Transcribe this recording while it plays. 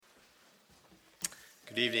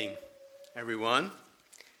Good evening, everyone.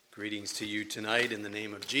 Greetings to you tonight in the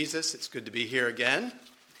name of Jesus. It's good to be here again.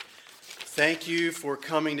 Thank you for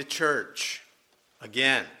coming to church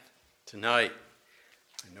again tonight.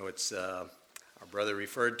 I know it's, our brother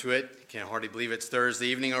referred to it. Can't hardly believe it's Thursday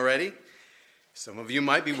evening already. Some of you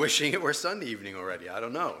might be wishing it were Sunday evening already. I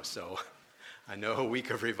don't know. So I know a week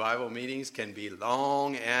of revival meetings can be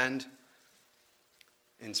long and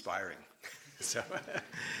inspiring. So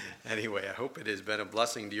anyway, I hope it has been a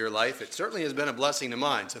blessing to your life. It certainly has been a blessing to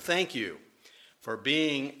mine. So thank you for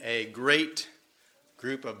being a great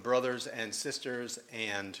group of brothers and sisters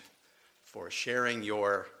and for sharing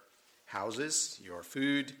your houses, your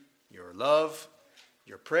food, your love,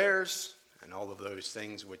 your prayers, and all of those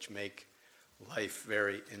things which make life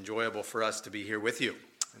very enjoyable for us to be here with you.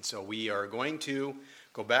 And so we are going to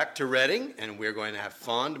go back to Reading, and we're going to have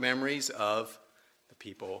fond memories of the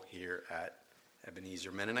people here at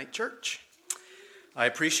Ebenezer Mennonite Church. I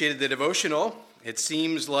appreciated the devotional. It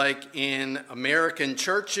seems like in American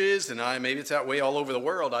churches, and maybe it's that way all over the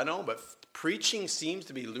world, I know, but preaching seems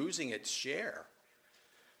to be losing its share.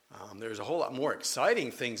 There's a whole lot more exciting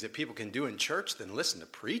things that people can do in church than listen to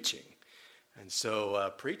preaching. And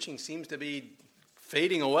so preaching seems to be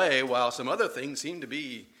fading away while some other things seem to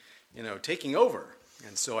be, taking over.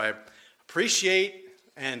 And so I appreciate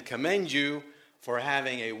and commend you for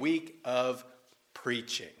having a week of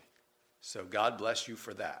preaching. So God bless you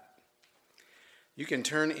for that. You can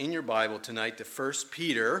turn in your Bible tonight to 1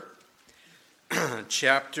 Peter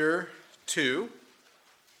chapter 2.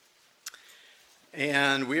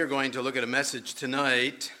 And we are going to look at a message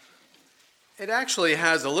tonight. It actually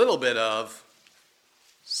has a little bit of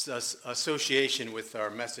association with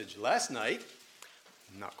our message last night.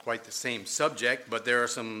 Not quite the same subject, but there are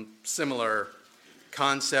some similar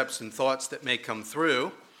concepts and thoughts that may come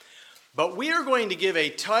through. But we are going to give a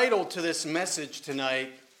title to this message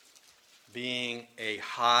tonight, being a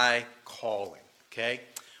high calling, okay?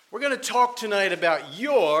 We're going to talk tonight about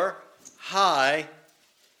your high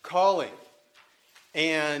calling.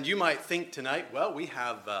 And you might think tonight, well, we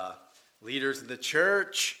have leaders of the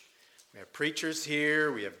church, we have preachers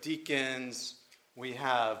here, we have deacons, we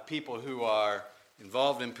have people who are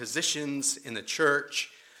involved in positions in the church.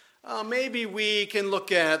 Maybe we can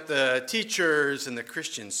look at the teachers in the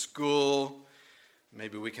Christian school.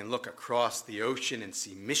 Maybe we can look across the ocean and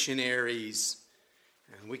see missionaries.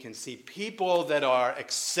 And we can see people that are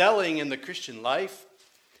excelling in the Christian life.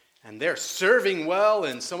 And they're serving well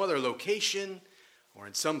in some other location or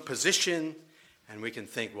in some position. And we can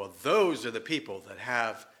think, well, those are the people that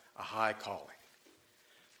have a high calling.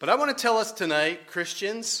 But I want to tell us tonight,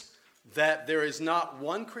 Christians, that there is not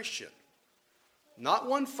one Christian, not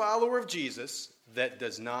one follower of Jesus that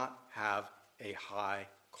does not have a high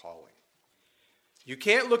calling. You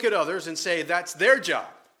can't look at others and say that's their job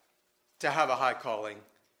to have a high calling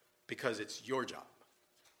because it's your job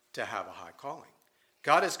to have a high calling.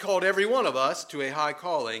 God has called every one of us to a high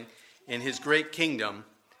calling in his great kingdom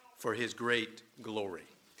for his great glory.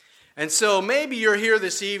 And so maybe you're here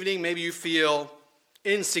this evening, maybe you feel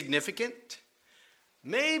insignificant,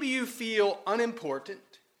 maybe you feel unimportant,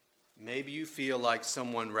 maybe you feel like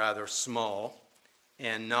someone rather small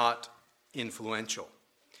and not influential.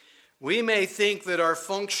 We may think that our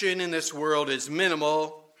function in this world is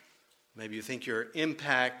minimal. Maybe you think your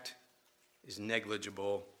impact is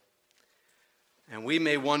negligible. And we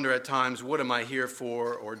may wonder at times, what am I here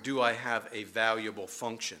for? Or do I have a valuable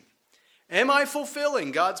function? Am I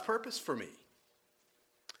fulfilling God's purpose for me?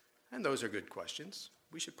 And those are good questions.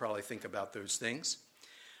 We should probably think about those things.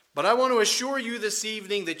 But I want to assure you this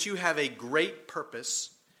evening that you have a great purpose,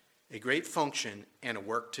 a great function, and a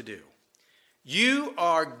work to do. You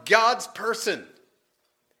are God's person.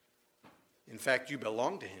 In fact, you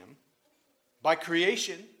belong to him by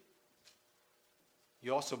creation.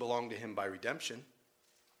 You also belong to him by redemption.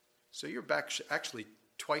 So you're actually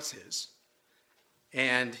twice his.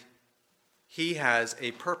 And he has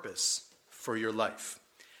a purpose for your life.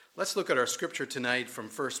 Let's look at our scripture tonight from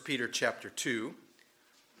 1 Peter chapter 2.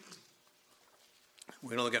 We're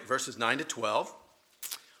going to look at verses 9 to 12.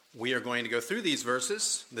 We are going to go through these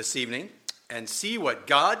verses this evening and see what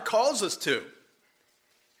God calls us to.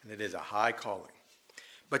 And it is a high calling.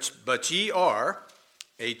 But ye are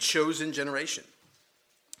a chosen generation,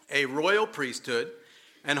 a royal priesthood,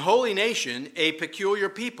 and holy nation, a peculiar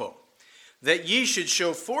people, that ye should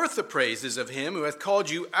show forth the praises of him who hath called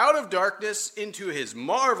you out of darkness into his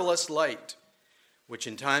marvelous light, which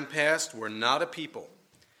in time past were not a people,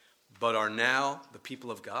 but are now the people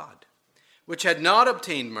of God, which had not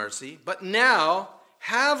obtained mercy, but now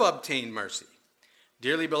have obtained mercy.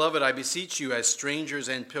 Dearly beloved, I beseech you as strangers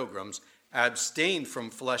and pilgrims, abstain from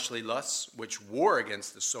fleshly lusts, which war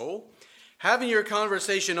against the soul, having your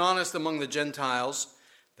conversation honest among the Gentiles,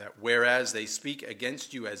 that whereas they speak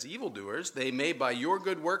against you as evildoers, they may by your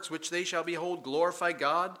good works which they shall behold glorify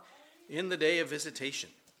God in the day of visitation.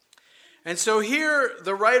 And so here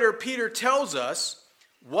the writer Peter tells us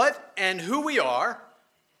what and who we are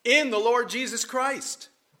in the Lord Jesus Christ.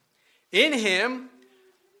 In him,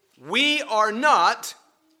 we are not,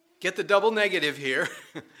 get the double negative here,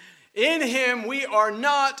 in him we are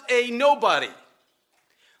not a nobody.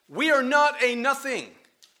 We are not a nothing,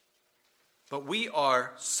 but we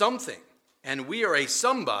are something, and we are a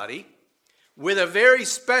somebody with a very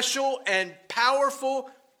special and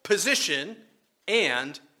powerful position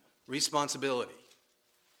and responsibility.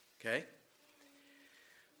 Okay?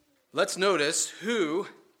 Let's notice who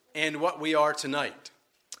and what we are tonight.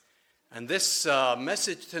 And this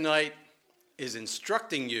message tonight is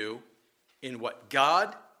instructing you in what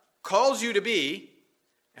God calls you to be,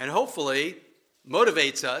 and hopefully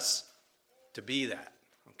motivates us to be that.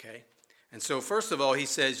 Okay? And so first of all, he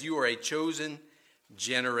says, you are a chosen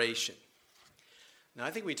generation. Now,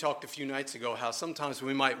 I think we talked a few nights ago how sometimes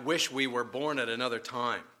we might wish we were born at another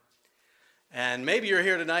time. And maybe you're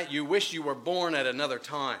here tonight, you wish you were born at another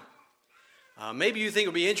time. Maybe you think it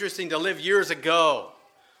would be interesting to live years ago.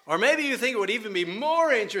 Or maybe you think it would even be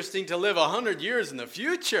more interesting to live 100 years in the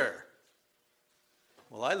future.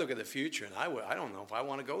 Well, I look at the future and I don't know if I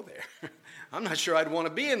want to go there. I'm not sure I'd want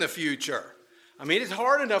to be in the future. I mean, it's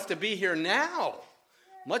hard enough to be here now,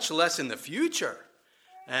 much less in the future.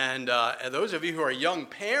 And those of you who are young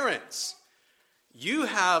parents, you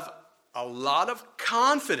have a lot of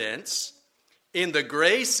confidence in the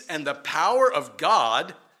grace and the power of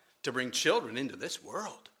God to bring children into this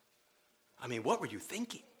world. I mean, what were you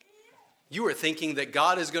thinking? You were thinking that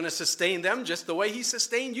God is going to sustain them just the way he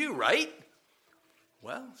sustained you, right?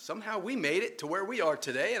 Well, somehow we made it to where we are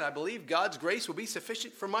today, and I believe God's grace will be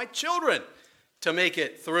sufficient for my children to make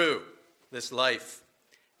it through this life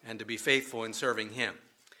and to be faithful in serving him.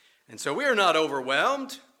 And so we are not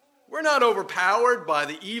overwhelmed. We're not overpowered by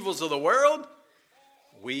the evils of the world.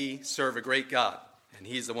 We serve a great God, and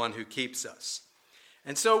he's the one who keeps us.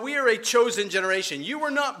 And so we are a chosen generation. You were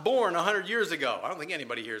not born 100 years ago. I don't think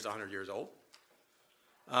anybody here is 100 years old.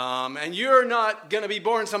 And you're not going to be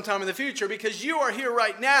born sometime in the future because you are here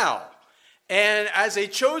right now. And as a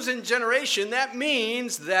chosen generation, that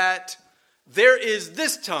means that there is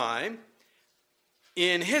this time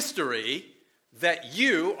in history that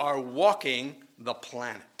you are walking the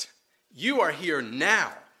planet. You are here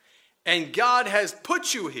now. And God has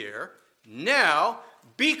put you here now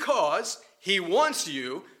because he wants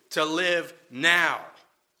you to live now.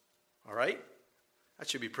 All right? That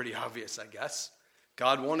should be pretty obvious, I guess.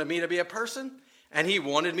 God wanted me to be a person, and he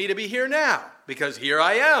wanted me to be here now, because here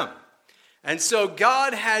I am. And so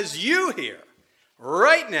God has you here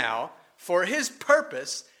right now for his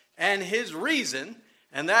purpose and his reason,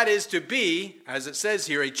 and that is to be, as it says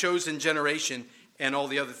here, a chosen generation, and all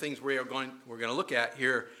the other things we're going to look at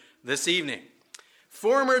here this evening.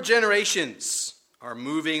 Former generations are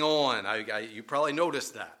moving on. You probably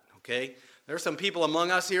noticed that, okay? There are some people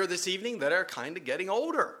among us here this evening that are kind of getting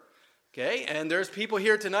older, okay? And there's people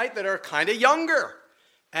here tonight that are kind of younger.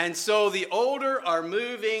 And so the older are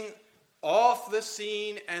moving off the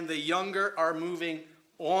scene and the younger are moving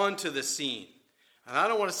onto the scene. And I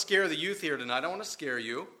don't want to scare the youth here tonight. I don't want to scare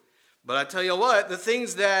you. But I tell you what, the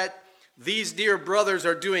things that these dear brothers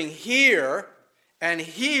are doing here and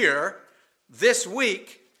here this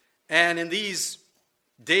week and in these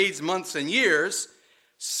days, months, and years,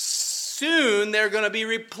 soon they're going to be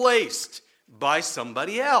replaced by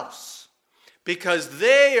somebody else because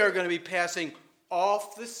they are going to be passing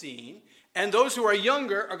off the scene, and those who are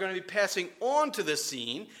younger are going to be passing on to the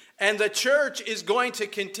scene, and the church is going to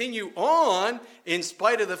continue on in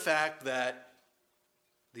spite of the fact that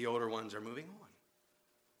the older ones are moving on.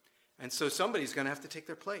 And so somebody's going to have to take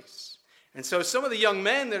their place. And so some of the young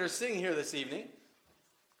men that are sitting here this evening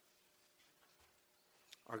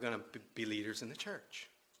are going to be leaders in the church,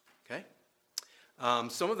 okay?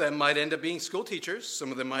 Some of them might end up being school teachers.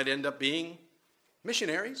 Some of them might end up being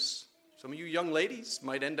missionaries. Some of you young ladies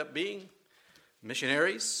might end up being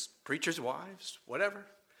missionaries, preachers' wives, whatever.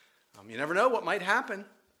 You never know what might happen.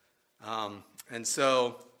 And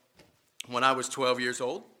so when I was 12 years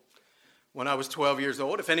old,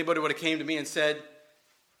 if anybody would have came to me and said,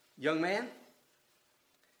 young man,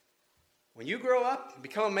 when you grow up and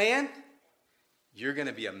become a man, you're going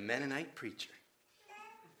to be a Mennonite preacher,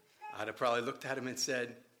 I'd have probably looked at him and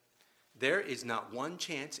said, there is not one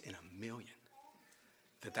chance in a million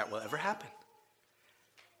that will ever happen.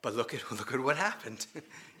 But look at what happened.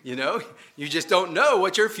 You just don't know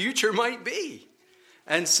what your future might be.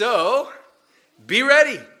 And so, be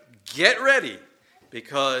ready. Get ready.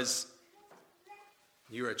 Because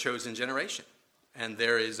you're a chosen generation. And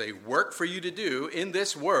there is a work for you to do in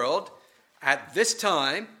this world at this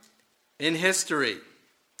time in history.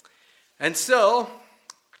 And so,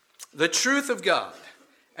 the truth of God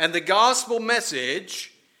and the gospel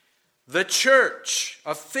message, the church,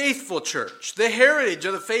 a faithful church, the heritage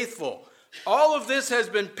of the faithful, all of this has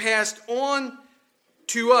been passed on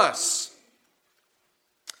to us.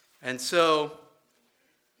 And so,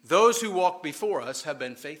 those who walk before us have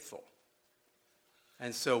been faithful.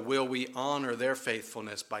 And so will we honor their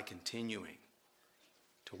faithfulness by continuing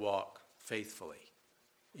to walk faithfully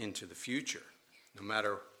into the future, no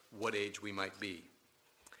matter what age we might be.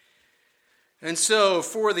 And so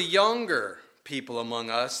for the younger people among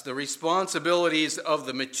us, the responsibilities of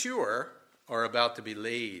the mature are about to be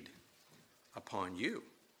laid upon you.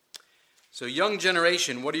 So young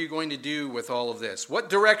generation, what are you going to do with all of this? What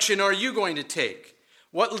direction are you going to take?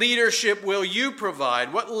 What leadership will you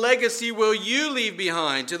provide? What legacy will you leave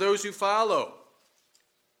behind to those who follow?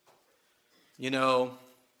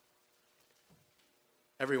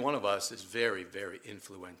 Every one of us is very, very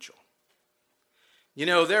influential.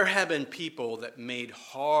 There have been people that made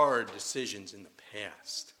hard decisions in the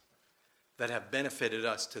past that have benefited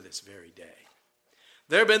us to this very day.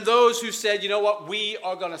 There have been those who said, we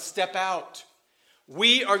are going to step out.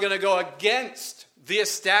 We are going to go against the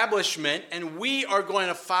establishment, and we are going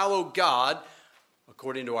to follow God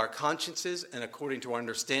according to our consciences and according to our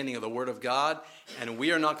understanding of the Word of God, and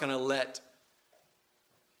we are not going to let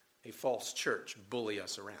a false church bully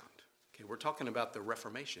us around. Okay, we're talking about the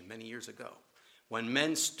Reformation many years ago, when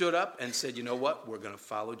men stood up and said, we're going to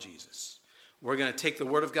follow Jesus. We're going to take the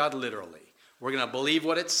Word of God literally. We're going to believe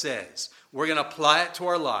what it says. We're going to apply it to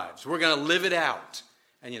our lives. We're going to live it out.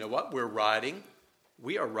 And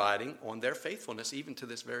we are riding on their faithfulness even to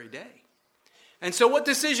this very day. And so what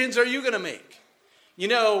decisions are you going to make?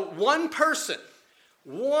 One person,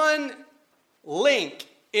 one link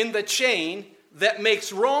in the chain that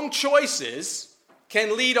makes wrong choices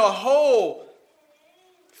can lead a whole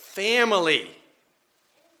family,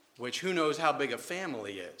 which who knows how big a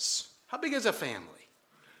family is. How big is a family?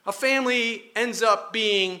 A family ends up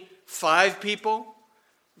being 5 people,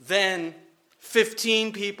 then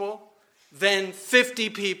 15 people, then 50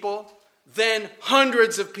 people, then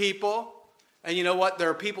hundreds of people. And you know what? There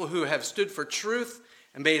are people who have stood for truth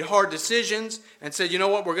and made hard decisions and said,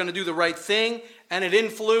 we're going to do the right thing. And it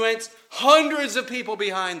influenced hundreds of people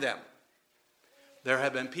behind them. There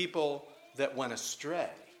have been people that went astray.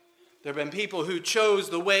 There have been people who chose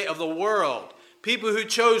the way of the world. People who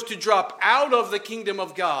chose to drop out of the kingdom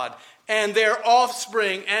of God. And their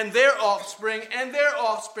offspring and their offspring and their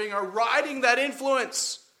offspring are riding that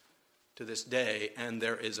influence to this day, and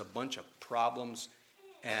there is a bunch of problems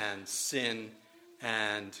and sin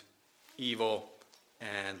and evil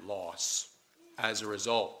and loss as a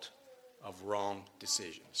result of wrong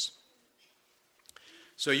decisions.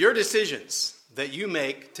 So your decisions that you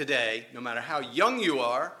make today, no matter how young you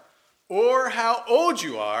are or how old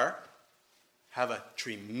you are, have a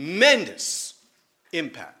tremendous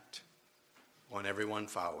impact on everyone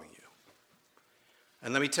following you.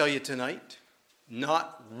 And let me tell you tonight,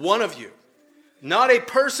 not one of you, not a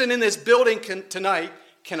person in this building tonight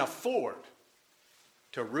can afford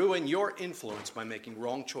to ruin your influence by making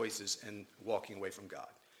wrong choices and walking away from God.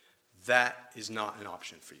 That is not an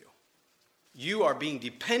option for you. You are being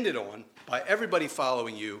depended on by everybody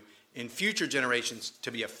following you in future generations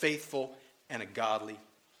to be a faithful and a godly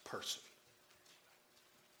person.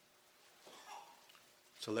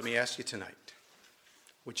 So let me ask you tonight,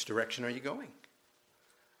 which direction are you going?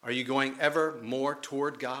 Are you going ever more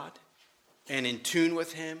toward God and in tune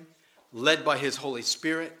with Him, led by His Holy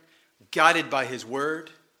Spirit, guided by His Word?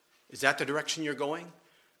 Is that the direction you're going?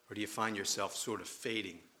 Or do you find yourself sort of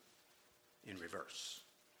fading in reverse?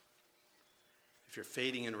 If you're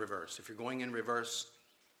fading in reverse, if you're going in reverse,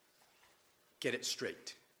 get it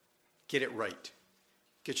straight. Get it right.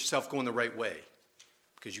 Get yourself going the right way,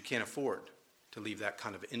 because you can't afford to leave that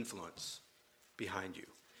kind of influence behind you.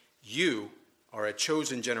 You are a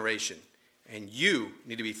chosen generation, and you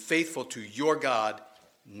need to be faithful to your God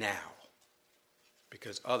now,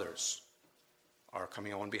 because others are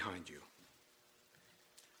coming on behind you.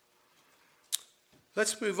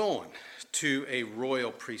 Let's move on to a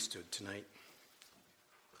royal priesthood tonight.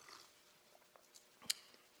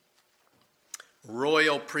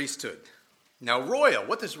 Royal priesthood. Now, royal,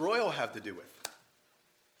 what does royal have to do with?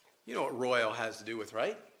 You know what royal has to do with,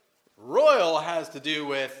 right? Royal has to do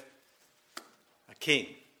with a king,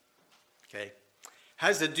 Okay?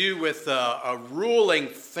 Has to do with a ruling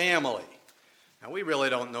family. Now, we really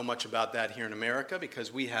don't know much about that here in America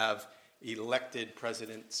because we have elected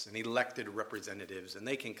presidents and elected representatives, and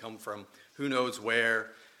they can come from who knows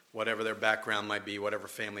where, whatever their background might be, whatever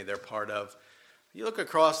family they're part of. You look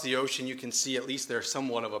across the ocean, you can see at least there's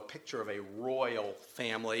somewhat of a picture of a royal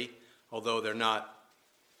family, although they're not,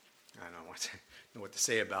 I don't know what to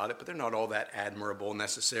say about it, but they're not all that admirable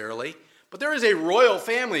necessarily. But there is a royal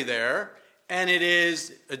family there, and it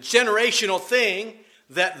is a generational thing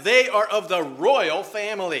that they are of the royal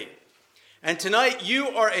family. And tonight you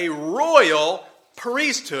are a royal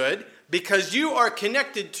priesthood because you are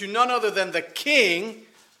connected to none other than the King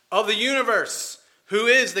of the universe, who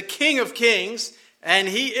is the King of kings, and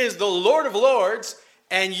he is the Lord of lords,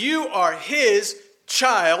 and you are his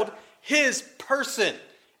child, his person.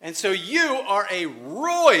 And so you are a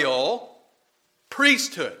royal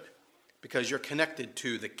priesthood because you're connected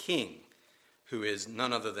to the King, who is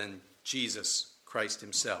none other than Jesus Christ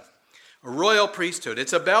himself. A royal priesthood.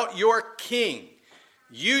 It's about your king.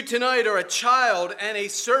 You tonight are a child and a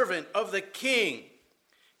servant of the King.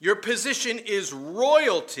 Your position is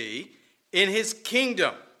royalty in his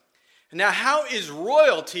kingdom. Now, how is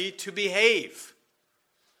royalty to behave?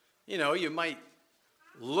 You know, you might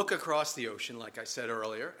look across the ocean, like I said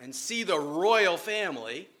earlier, and see the royal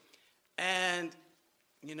family, and,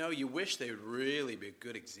 you know, you wish they would really be a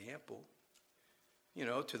good example, you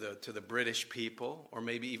know, to the British people, or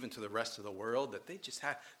maybe even to the rest of the world, that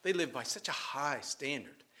they live by such a high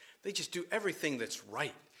standard. They just do everything that's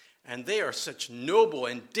right. And they are such noble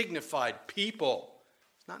and dignified people.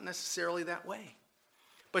 It's not necessarily that way.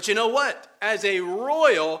 But you know what? As a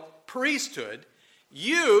royal priesthood,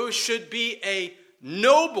 you should be a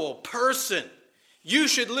noble person. You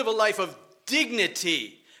should live a life of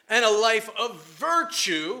dignity and a life of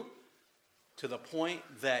virtue to the point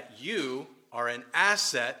that you are an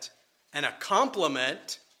asset and a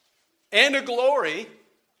compliment and a glory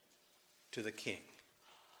to the King.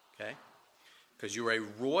 Okay? Because you're a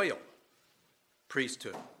royal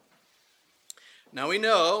priesthood. Now we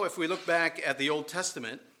know, if we look back at the Old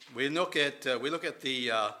Testament, we look at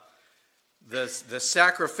the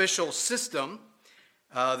sacrificial system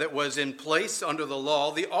that was in place under the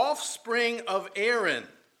law. The offspring of Aaron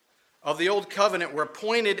of the Old Covenant were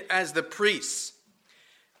appointed as the priests.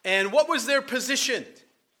 And what was their position?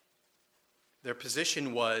 Their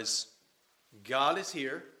position was, God is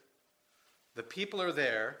here, the people are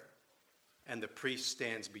there, and the priest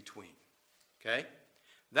stands between. Okay?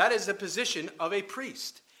 That is the position of a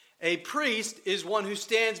priest. A priest is one who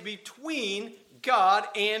stands between God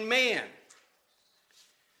and man.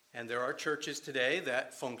 And there are churches today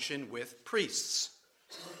that function with priests.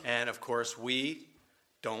 And of course, we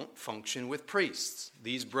don't function with priests.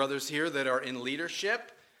 These brothers here that are in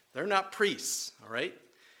leadership, they're not priests, all right?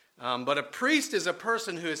 But a priest is a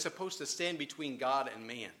person who is supposed to stand between God and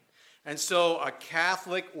man. And so a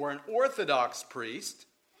Catholic or an Orthodox priest,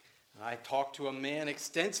 I talked to a man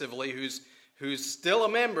extensively who's still a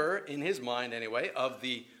member, in his mind anyway, of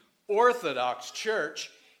the Orthodox Church.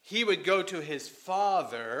 He would go to his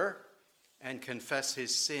father and confess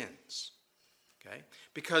his sins. Okay?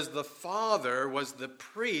 Because the father was the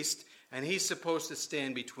priest, and he's supposed to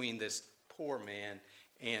stand between this poor man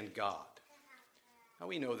and God. Now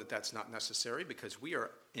we know that that's not necessary because we are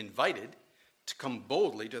invited to come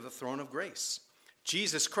boldly to the throne of grace.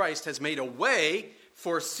 Jesus Christ has made a way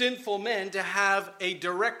for sinful men to have a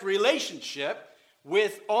direct relationship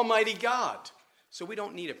with Almighty God. So we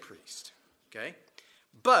don't need a priest, okay?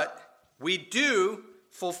 But we do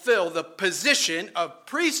fulfill the position of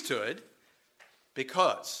priesthood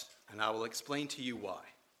because, and I will explain to you why.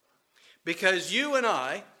 Because you and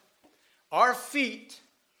I, our feet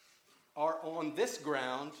are on this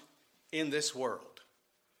ground in this world.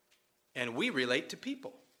 And we relate to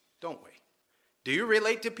people, don't we? Do you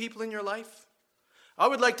relate to people in your life? I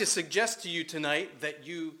would like to suggest to you tonight that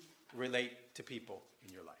you relate to people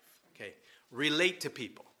in your life. Okay? Relate to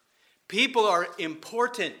people. People are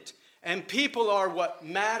important, and people are what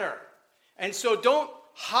matter. And so don't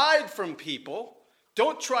hide from people.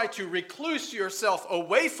 Don't try to recluse yourself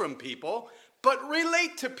away from people, but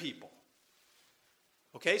relate to people.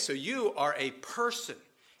 Okay, so you are a person.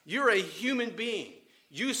 You're a human being.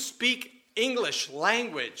 You speak English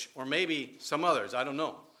language, or maybe some others, I don't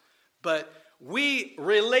know. But we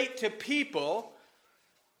relate to people,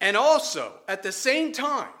 and also, at the same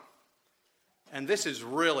time, and this is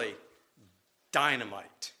really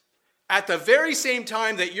dynamite, at the very same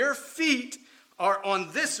time that your feet are on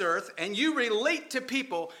this earth and you relate to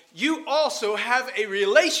people, you also have a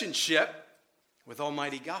relationship with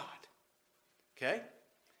Almighty God. Okay?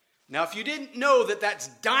 Now, if you didn't know that that's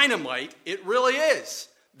dynamite, it really is.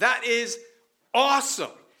 That is awesome.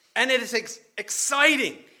 And it is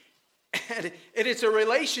exciting. And it is a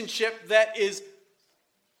relationship that is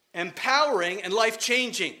empowering and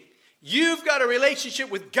life-changing. You've got a relationship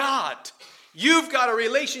with God. You've got a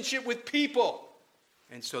relationship with people.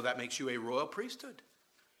 And so that makes you a royal priesthood.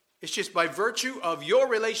 It's just by virtue of your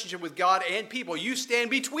relationship with God and people, you stand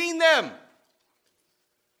between them.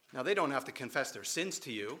 Now, they don't have to confess their sins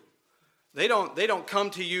to you. They don't come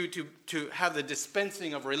to you to have the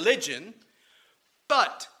dispensing of religion.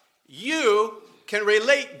 But you can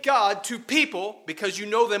relate God to people because you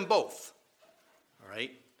know them both. All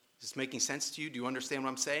right? Is this making sense to you? Do you understand what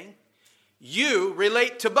I'm saying? You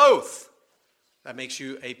relate to both. That makes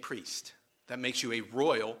you a priest. That makes you a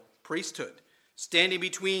royal priesthood, standing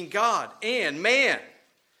between God and man.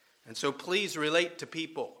 And so please relate to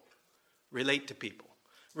people. Relate to people.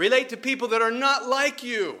 Relate to people that are not like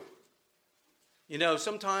you. You know,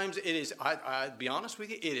 sometimes it is, I'll be honest with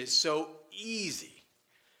you, it is so easy.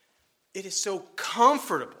 It is so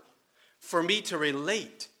comfortable for me to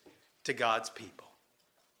relate to God's people.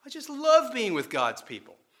 I just love being with God's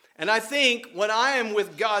people. And I think when I am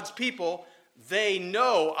with God's people, they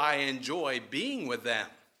know I enjoy being with them.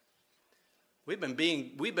 We've been being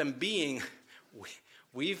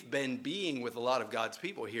with a lot of God's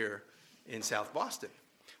people here in South Boston.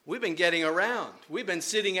 We've been getting around. We've been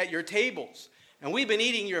sitting at your tables. And we've been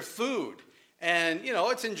eating your food. And, you know,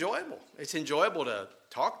 it's enjoyable. It's enjoyable to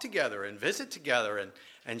talk together and visit together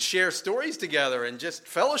and share stories together and just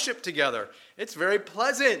fellowship together. It's very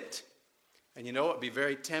pleasant. And you know, it would be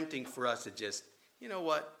very tempting for us to just, you know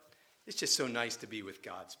what? It's just so nice to be with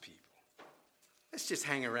God's people. Let's just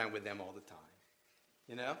hang around with them all the time.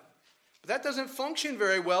 You know? But that doesn't function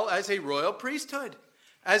very well as a royal priesthood.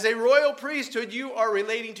 As a royal priesthood, you are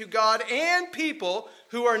relating to God and people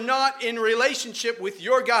who are not in relationship with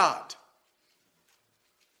your God.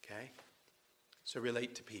 Okay? So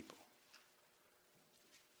relate to people.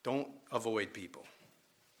 Don't avoid people.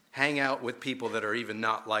 Hang out with people that are even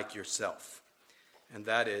not like yourself. And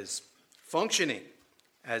that is functioning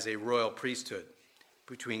as a royal priesthood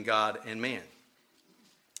between God and man.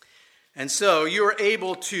 And so you're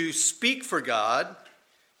able to speak for God.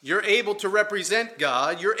 You're able to represent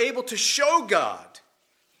God. You're able to show God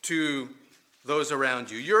to those around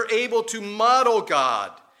you. You're able to model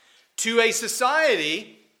God to a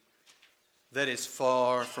society that is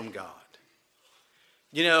far from God.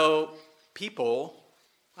 You know, people,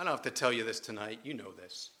 I don't have to tell you this tonight, you know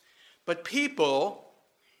this, but people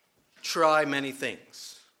try many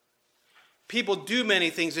things. People do many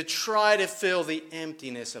things to try to fill the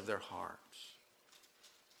emptiness of their hearts.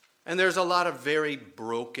 And there's a lot of very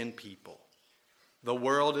broken people. The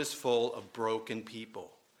world is full of broken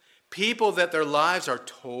people. People that their lives are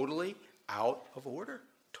totally out of order.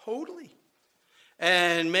 Totally.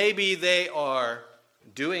 And maybe they are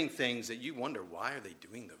doing things that you wonder, why are they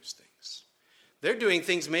doing those things? They're doing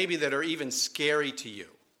things maybe that are even scary to you.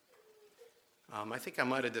 I think I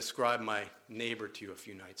might have described my neighbor to you a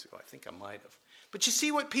few nights ago. I think I might have. But you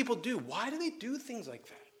see what people do. Why do they do things like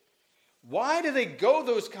that? Why do they go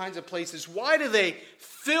those kinds of places? Why do they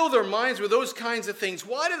fill their minds with those kinds of things?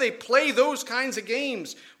 Why do they play those kinds of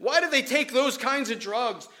games? Why do they take those kinds of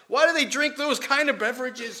drugs? Why do they drink those kind of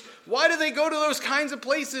beverages? Why do they go to those kinds of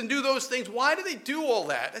places and do those things? Why do they do all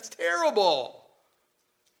that? That's terrible.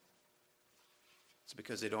 It's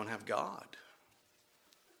because they don't have God.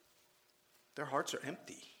 Their hearts are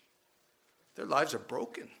empty. Their lives are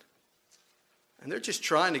broken. And they're just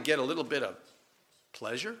trying to get a little bit of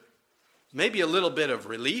pleasure. Maybe a little bit of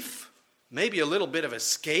relief, maybe a little bit of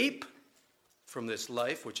escape from this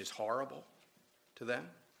life, which is horrible to them.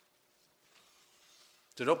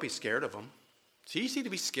 So don't be scared of them. It's easy to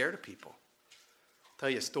be scared of people. I'll tell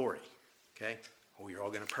you a story, okay? Oh, you're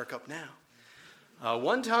all going to perk up now.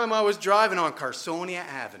 One time I was driving on Carsonia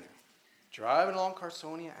Avenue. Driving along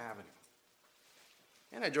Carsonia Avenue.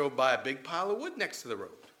 And I drove by a big pile of wood next to the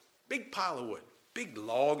road. Big pile of wood. Big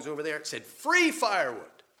logs over there. It said, free firewood.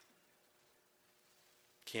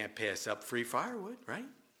 Can't pass up free firewood, right?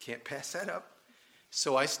 Can't pass that up.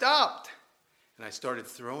 So I stopped, and I started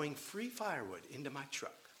throwing free firewood into my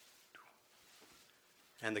truck.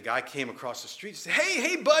 And the guy came across the street and said,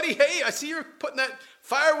 hey, buddy, hey, I see you're putting that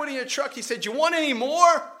firewood in your truck. He said, you want any more?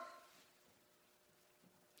 I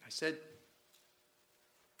said,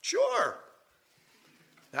 sure.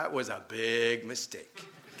 That was a big mistake,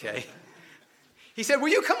 okay? He said, will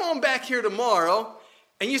you come on back here tomorrow,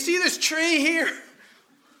 and you see this tree here?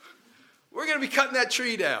 We're going to be cutting that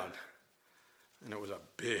tree down. And it was a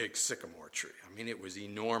big sycamore tree. I mean, it was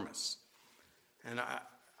enormous. And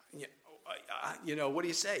what do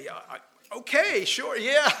you say? Okay, sure,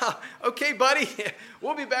 yeah. Okay, buddy,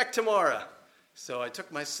 we'll be back tomorrow. So I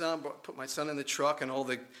took my son, put my son in the truck and all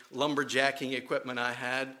the lumberjacking equipment I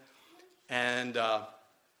had. And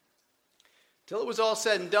till it was all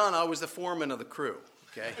said and done, I was the foreman of the crew,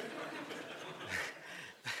 okay?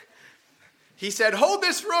 He said, hold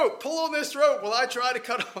this rope, pull on this rope while I try to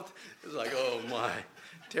cut off. It was like, oh my,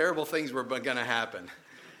 terrible things were going to happen.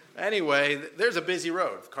 Anyway, there's a busy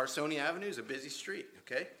road. Carsonia Avenue is a busy street,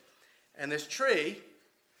 okay? And this tree,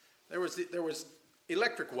 there was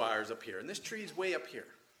electric wires up here, and this tree's way up here,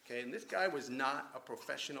 okay? And this guy was not a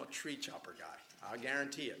professional tree chopper guy, I'll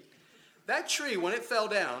guarantee it. That tree, when it fell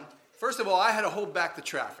down, first of all, I had to hold back the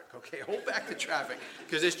traffic, okay? Hold back the traffic,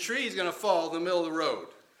 because this tree is going to fall in the middle of the road.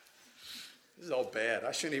 This is all bad.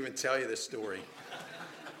 I shouldn't even tell you this story.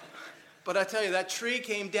 But I tell you, that tree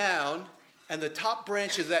came down, and the top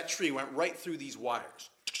branches of that tree went right through these wires.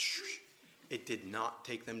 It did not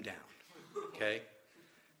take them down, okay?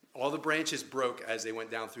 All the branches broke as they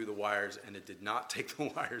went down through the wires, and it did not take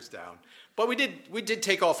the wires down. But we did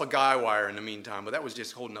take off a guy wire in the meantime, but that was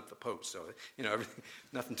just holding up the post. So,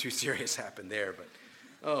 nothing too serious happened there. But,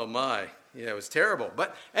 oh my, yeah, it was terrible.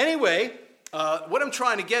 But anyway, what I'm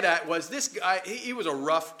trying to get at was this guy, he was a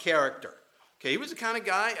rough character. Okay, he was the kind of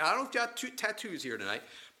guy, I don't know if you got tattoos here tonight,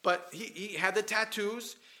 but he had the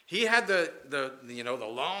tattoos. He had the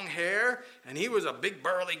long hair, and he was a big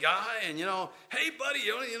burly guy, and hey buddy,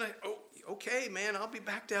 oh, okay man, I'll be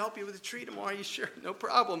back to help you with the tree tomorrow. You sure? No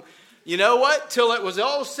problem. You know what? Till it was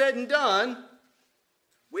all said and done,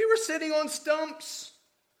 we were sitting on stumps.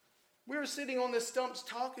 We were sitting on the stumps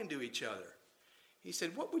talking to each other. He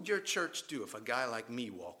said, what would your church do if a guy like me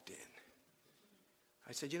walked in?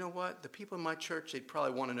 I said, you know what? The people in my church, they'd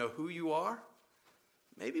probably want to know who you are.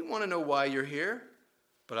 Maybe want to know why you're here.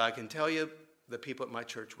 But I can tell you, the people at my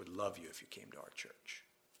church would love you if you came to our church.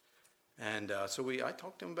 And so I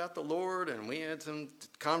talked to him about the Lord, and we had some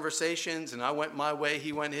conversations, and I went my way,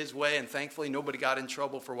 he went his way, and thankfully nobody got in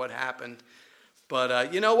trouble for what happened.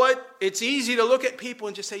 But you know what? It's easy to look at people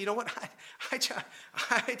and just say, you know what?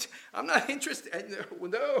 I'm not interested.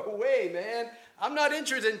 No way, man. I'm not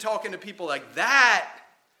interested in talking to people like that.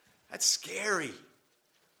 That's scary.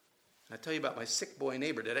 I tell you about my sick boy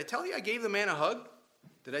neighbor. Did I tell you I gave the man a hug?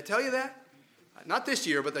 Did I tell you that? Not this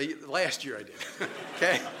year, but the last year I did.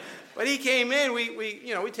 Okay? But he came in.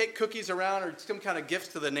 We take cookies around or some kind of gifts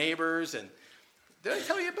to the neighbors. And did I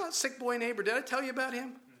tell you about sick boy neighbor? Did I tell you about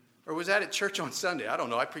him? Or was that at church on Sunday? I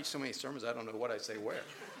don't know. I preach so many sermons, I don't know what I say where.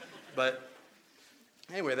 But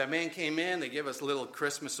anyway, that man came in. They gave us a little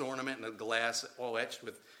Christmas ornament in a glass, all etched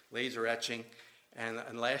with laser etching.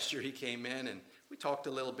 And last year he came in, and we talked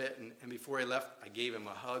a little bit. And before he left, I gave him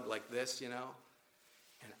a hug like this, And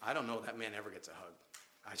I don't know if that man ever gets a hug.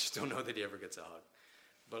 I just don't know that he ever gets a hug.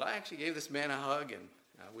 But I actually gave this man a hug, and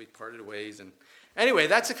we parted ways. And anyway,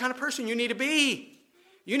 that's the kind of person you need to be.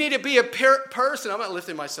 You need to be a person. I'm not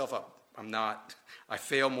lifting myself up. I'm not. I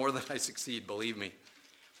fail more than I succeed, believe me.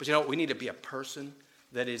 But we need to be a person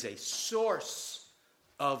that is a source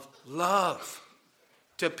of love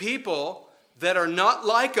to people that are not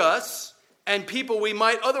like us and people we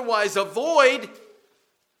might otherwise avoid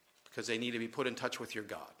because they need to be put in touch with your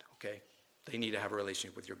God, okay? They need to have a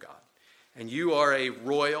relationship with your God. And you are a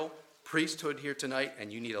royal priesthood here tonight,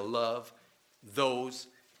 and you need to love those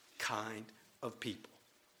kind of people.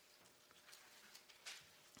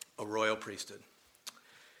 A royal priesthood.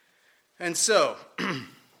 And so,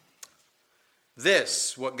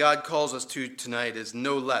 what God calls us to tonight is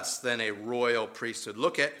no less than a royal priesthood.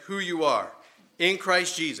 Look at who you are in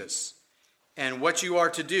Christ Jesus and what you are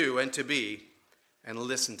to do and to be. And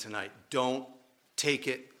listen tonight, don't take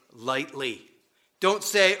it lightly. Don't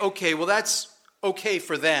say, okay, well that's okay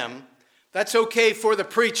for them. That's okay for the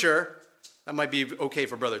preacher. That might be okay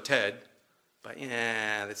for Brother Ted. But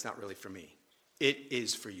that's not really for me. It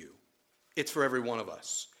is for you. It's for every one of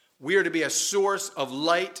us. We are to be a source of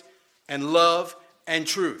light and love and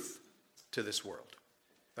truth to this world.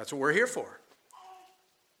 That's what we're here for.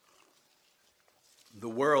 The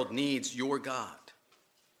world needs your God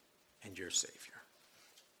and your Savior.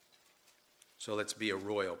 So let's be a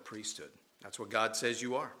royal priesthood. That's what God says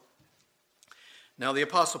you are. Now the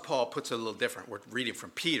Apostle Paul puts it a little different. We're reading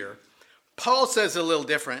from Peter. Paul says a little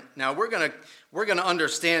different. Now we're gonna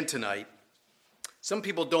understand tonight. Some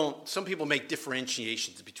people make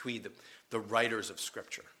differentiations between the writers of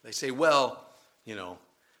Scripture. They say, well,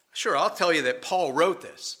 sure, I'll tell you that Paul wrote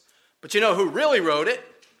this. But you know who really wrote it?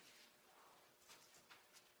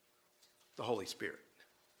 The Holy Spirit.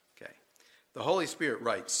 Okay. The Holy Spirit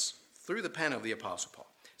writes through the pen of the Apostle Paul.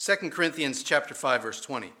 2 Corinthians chapter 5, verse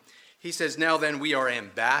 20. he says, now then we are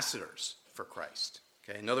ambassadors for Christ.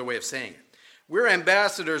 Okay, another way of saying it. We're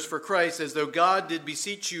ambassadors for Christ, as though God did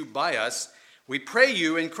beseech you by us. We pray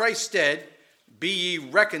you in Christ's stead, be ye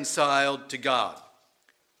reconciled to God.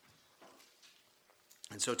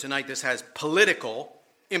 And so tonight this has political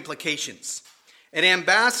implications. An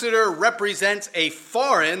ambassador represents a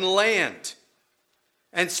foreign land.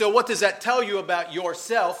 And so what does that tell you about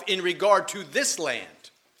yourself in regard to this land?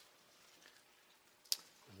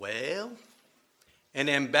 Well, an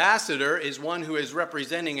ambassador is one who is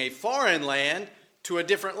representing a foreign land to a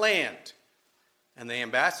different land. And the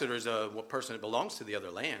ambassador is a person that belongs to the other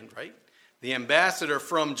land, right? The ambassador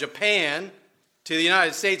from Japan to the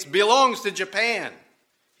United States belongs to Japan.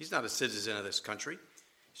 He's not a citizen of this country.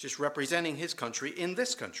 He's just representing his country in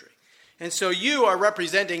this country. And so you are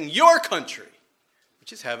representing your country,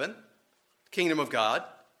 which is heaven, the kingdom of God,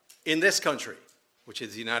 in this country, which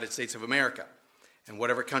is the United States of America, and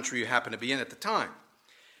whatever country you happen to be in at the time.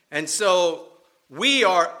 And so we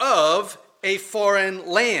are of a foreign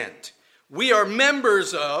land. We are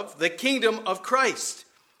members of the kingdom of Christ.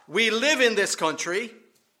 We live in this country,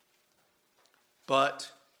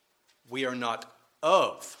 but we are not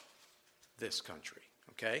of this country.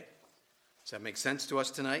 Okay? Does that make sense to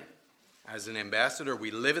us tonight? As an ambassador,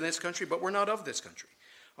 we live in this country, but we're not of this country.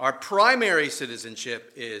 Our primary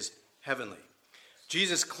citizenship is heavenly.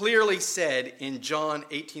 Jesus clearly said in John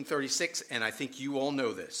 18:36, and I think you all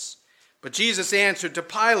know this, but Jesus answered to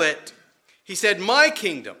Pilate, he said, my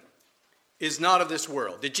kingdom is not of this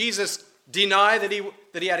world. Did Jesus deny that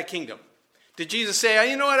he had a kingdom? Did Jesus say,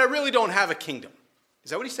 you know what, I really don't have a kingdom?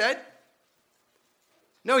 Is that what he said?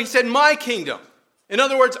 No, he said, my kingdom. In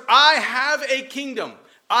other words, I have a kingdom.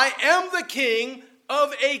 I am the king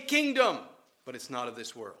of a kingdom, but it's not of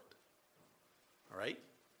this world. All right?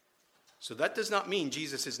 So that does not mean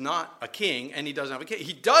Jesus is not a king and he doesn't have a king.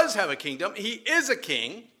 He does have a kingdom. He is a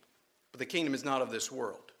king, but the kingdom is not of this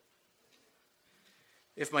world.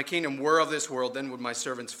 If my kingdom were of this world, then would my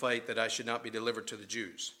servants fight that I should not be delivered to the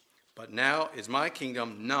Jews. But now is my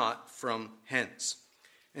kingdom not from hence.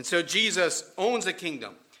 And so Jesus owns a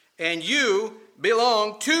kingdom, and you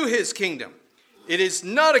belong to his kingdom. It is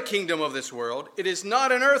not a kingdom of this world. It is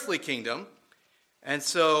not an earthly kingdom. And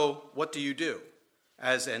so what do?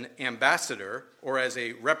 As an ambassador or as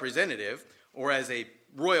a representative or as a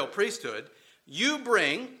royal priesthood, you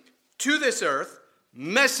bring to this earth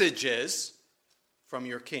messages from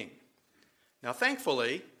your king. Now,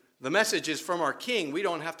 thankfully, the messages from our king, we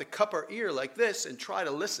don't have to cup our ear like this and try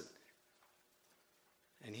to listen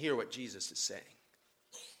and hear what Jesus is saying,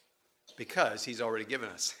 because he's already given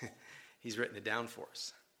us. He's written it down for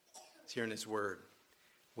us. It's here in his word.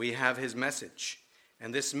 We have his message.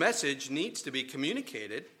 And this message needs to be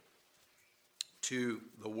communicated to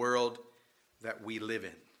the world that we live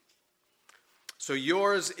in. So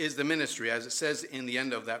yours is the ministry, as it says in the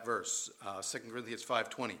end of that verse, 2 Corinthians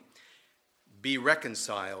 5:20. Be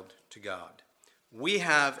reconciled to God. We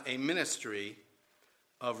have a ministry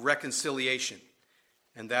of reconciliation,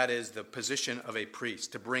 and that is the position of a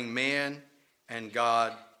priest, to bring man and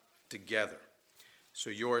God together. So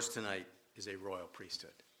yours tonight is a royal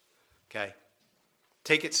priesthood. Okay?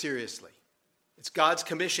 Take it seriously. It's God's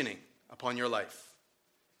commissioning upon your life.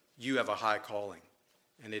 You have a high calling,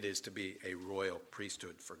 and it is to be a royal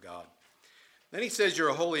priesthood for God. Then he says you're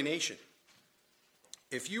a holy nation.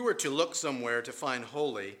 If you were to look somewhere to find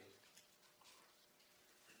holy,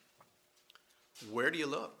 where do you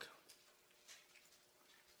look?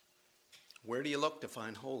 Where do you look to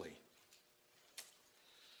find holy?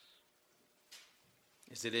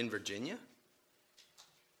 Is it in Virginia?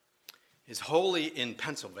 Is holy in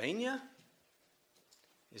Pennsylvania?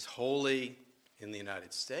 Is holy in the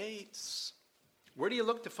United States? Where do you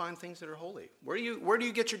look to find things that are holy? Where do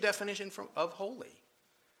you get your definition of holy?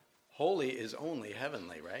 Holy is only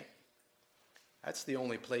heavenly, right? That's the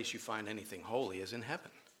only place you find anything holy, is in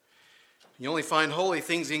heaven. You only find holy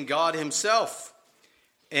things in God himself.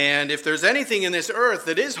 And if there's anything in this earth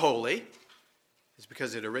that is holy, it's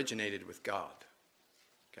because it originated with God.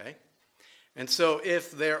 Okay? And so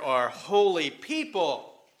if there are holy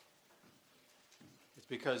people, it's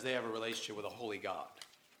because they have a relationship with a holy God.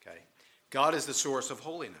 Okay? God is the source of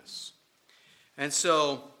holiness. And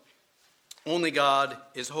so only God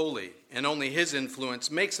is holy, and only his influence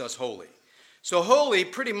makes us holy. So holy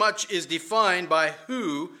pretty much is defined by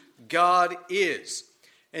who God is.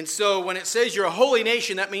 And so when it says you're a holy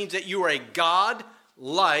nation, that means that you are a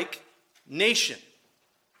God-like nation.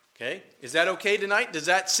 Okay? Is that okay tonight? Does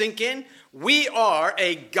that sink in? We are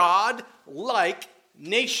a God-like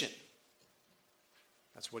nation.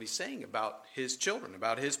 That's what he's saying about his children,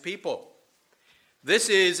 about his people. This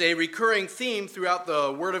is a recurring theme throughout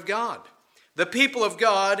the Word of God. The people of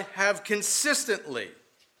God have consistently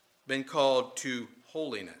been called to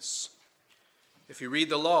holiness. If you read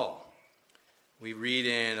the law, we read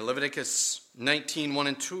in Leviticus 19, 1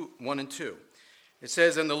 and 2. It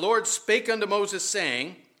says, "And the Lord spake unto Moses,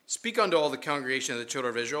 saying, Speak unto all the congregation of the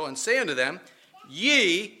children of Israel, and say unto them,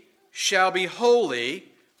 Ye shall be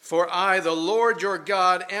holy, for I, the Lord your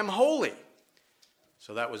God, am holy."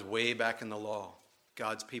 So that was way back in the law.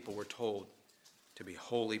 God's people were told to be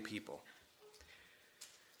holy people.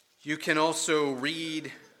 You can also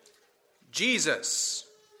read Jesus.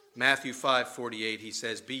 Matthew 5:48, he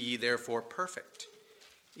says, "Be ye therefore perfect,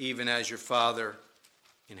 even as your Father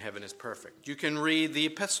in heaven is perfect." You can read the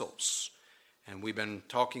epistles. And we've been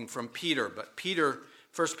talking from Peter, but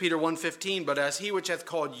 1 Peter 1:15, "But as he which hath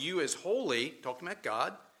called you is holy," talking about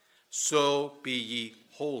God, "so be ye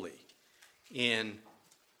holy in,"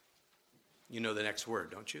 you know the next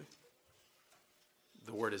word, don't you?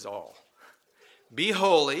 The word is all. "Be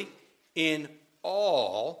holy in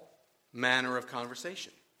all manner of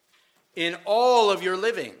conversation." In all of your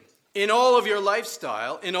living, in all of your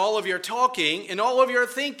lifestyle, in all of your talking, in all of your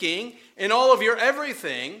thinking, in all of your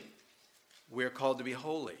everything, we're called to be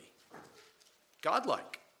holy.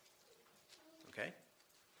 Godlike. Okay?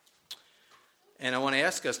 And I want to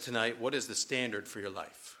ask us tonight, what is the standard for your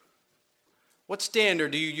life? What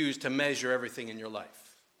standard do you use to measure everything in your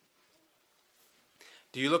life?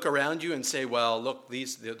 Do you look around you and say, well, look,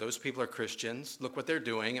 those people are Christians. Look what they're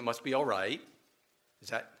doing. It must be all right. Does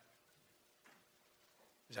that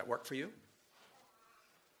work for you?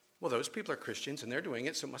 Well, those people are Christians and they're doing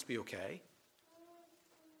it, so it must be okay.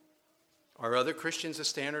 Are other Christians the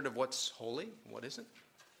standard of what's holy and what isn't?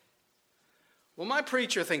 Well, my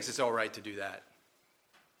preacher thinks it's all right to do that.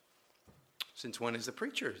 Since when is the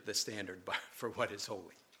preacher the standard for what is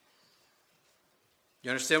holy? You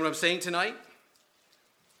understand what I'm saying tonight?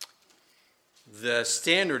 The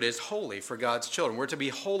standard is holy for God's children. We're to be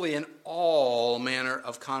holy in all manner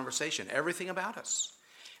of conversation, everything about us.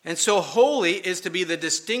 And so holy is to be the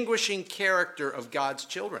distinguishing character of God's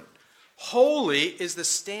children. Holy is the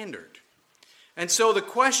standard. And so the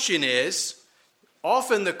question is,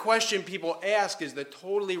 often the question people ask is the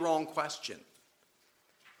totally wrong question.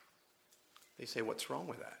 They say, what's wrong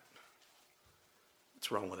with that? What's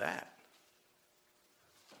wrong with that?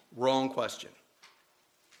 Wrong question.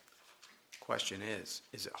 Question is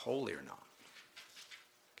it holy or not?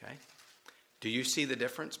 Okay? Do you see the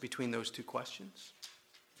difference between those two questions?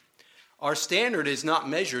 Our standard is not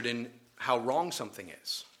measured in how wrong something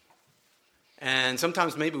is. And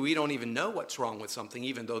sometimes maybe we don't even know what's wrong with something,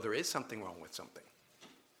 even though there is something wrong with something.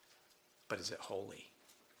 But is it holy?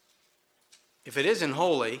 If it isn't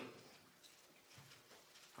holy,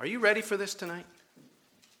 are you ready for this tonight?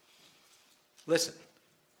 Listen,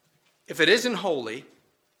 if it isn't holy,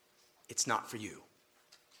 it's not for you.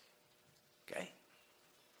 Okay?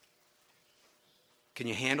 Can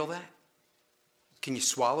you handle that? Can you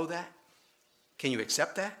swallow that? Can you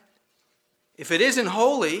accept that? If it isn't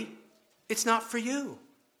holy, it's not for you.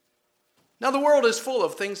 Now, the world is full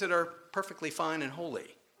of things that are perfectly fine and holy.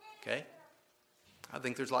 Okay? I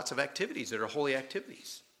think there's lots of activities that are holy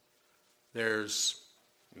activities. There's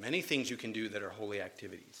many things you can do that are holy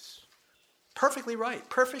activities. Perfectly right,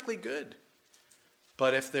 perfectly good.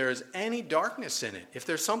 But if there's any darkness in it, if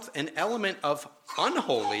there's an element of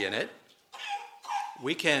unholy in it,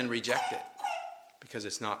 we can reject it because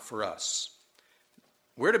it's not for us.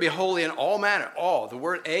 We're to be holy in all manner. All. The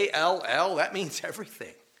word A-L-L, that means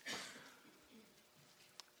everything.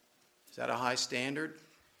 Is that a high standard?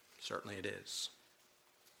 Certainly it is.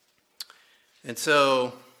 And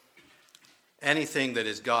so, anything that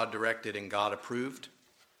is God-directed and God-approved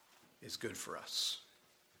is good for us.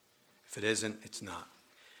 If it isn't, it's not.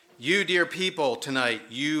 You, dear people, tonight,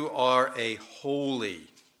 you are a holy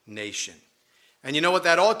nation. And you know what?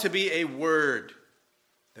 That ought to be a word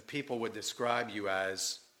that people would describe you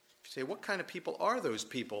as. You say, what kind of people are those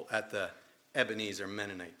people at the Ebenezer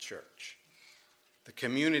Mennonite Church? The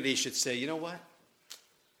community should say, you know what?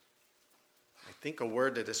 I think a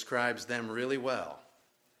word that describes them really well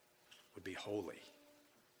would be holy.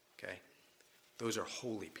 Okay? Those are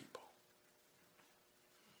holy people.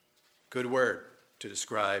 Good word to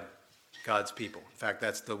describe God's people. In fact,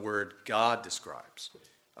 that's the word God describes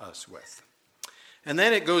us with. And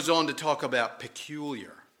then it goes on to talk about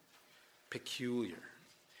peculiar. Peculiar.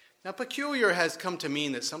 Now, peculiar has come to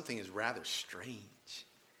mean that something is rather strange.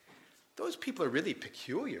 Those people are really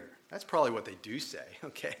peculiar. That's probably what they do say,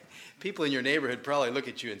 okay? People in your neighborhood probably look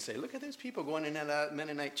at you and say, look at those people going in that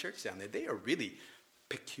Mennonite church down there. They are really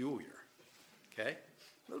peculiar, okay?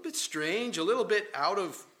 a little bit strange, a little bit out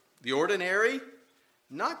of the ordinary,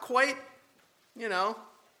 not quite,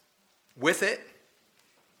 with it.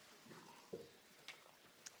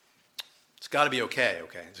 It's got to be okay.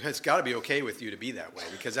 It's got to be okay with you to be that way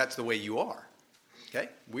because that's the way you are. Okay?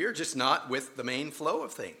 We're just not with the main flow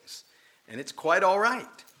of things. And it's quite all right.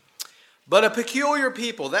 But a peculiar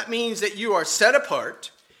people, that means that you are set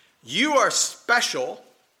apart, you are special,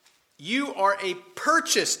 you are a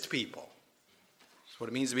purchased people. That's what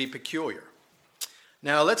it means to be peculiar.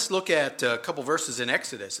 Now let's look at a couple verses in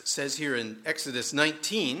Exodus. It says here in Exodus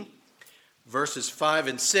 19, verses 5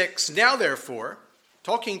 and 6, "Now therefore,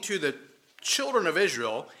 talking to the children of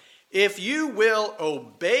Israel, if you will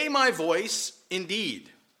obey my voice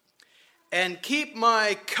indeed, and keep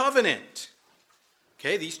my covenant."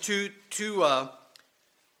 Okay, these two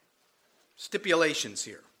stipulations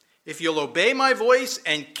here. "If you'll obey my voice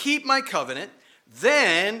and keep my covenant,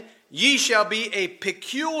 then ye shall be a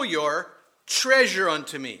peculiar treasure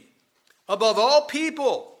unto me, above all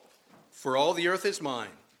people, for all the earth is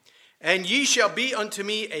mine. And ye shall be unto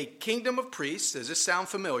me a kingdom of priests." Does this sound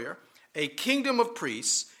familiar? "A kingdom of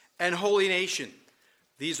priests and holy nation.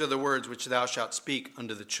 These are the words which thou shalt speak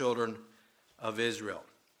unto the children of Israel."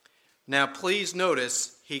 Now please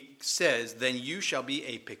notice he says, "Then you shall be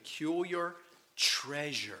a peculiar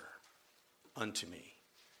treasure unto me."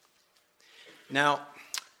 Now,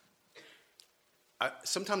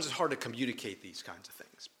 sometimes it's hard to communicate these kinds of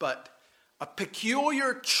things, but a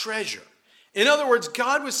peculiar treasure. In other words,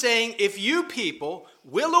 God was saying, if you people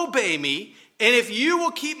will obey me, and if you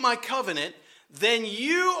will keep my covenant, then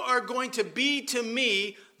you are going to be to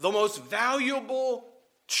me the most valuable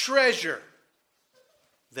treasure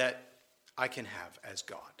that I can have as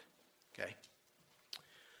God. Okay?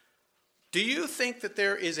 Do you think that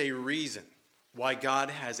there is a reason why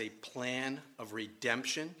God has a plan of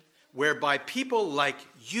redemption whereby people like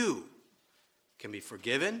you can be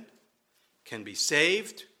forgiven, can be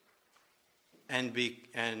saved, and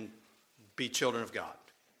be children of God?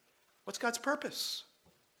 What's God's purpose?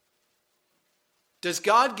 Does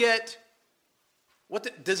God get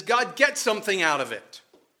something out of it?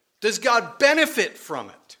 Does God benefit from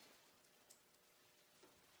it?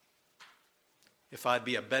 If I'd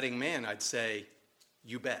be a betting man, I'd say,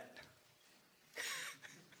 you bet.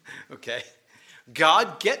 Okay?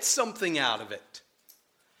 God gets something out of it.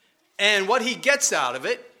 And what he gets out of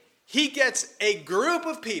it, he gets a group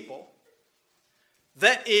of people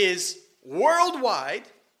that is worldwide,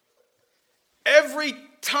 every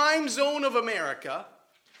time zone of America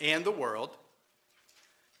and the world.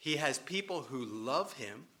 He has people who love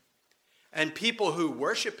him and people who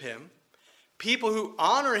worship him, people who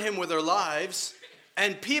honor him with their lives,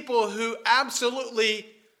 and people who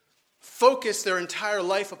absolutely focus their entire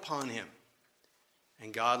life upon him.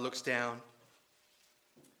 And God looks down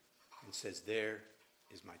and says, there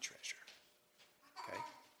is my treasure. Okay?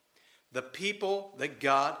 The people that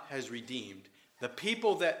God has redeemed, the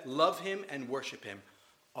people that love him and worship him,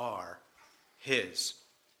 are his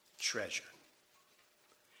treasure.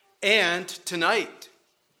 And tonight,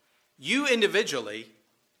 you individually,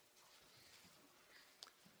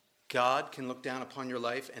 God can look down upon your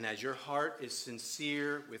life, and as your heart is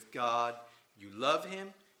sincere with God, you love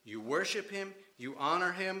him, you worship him, you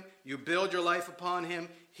honor him, you build your life upon him.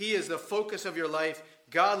 He is the focus of your life.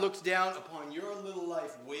 God looks down upon your little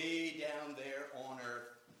life way down there on earth,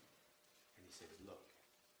 and he says, look.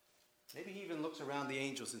 Maybe he even looks around the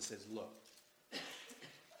angels and says, look,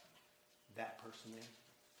 that person there,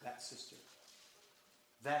 that sister,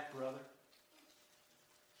 that brother,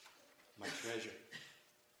 my treasure.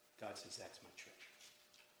 God says, that's my treasure.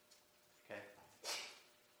 Okay?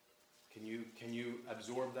 Can you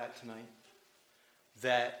absorb that tonight?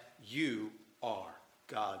 That you are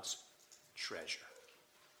God's treasure.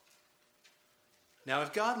 Now,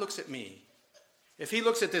 if God looks at me, if he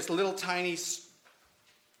looks at this little tiny,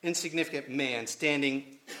 insignificant man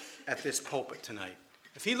standing at this pulpit tonight,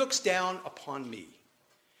 if he looks down upon me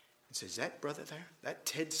and says, that brother there, that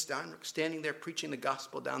Ted Steinrich standing there preaching the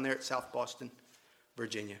gospel down there at South Boston,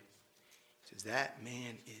 Virginia, he says, that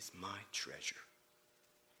man is my treasure.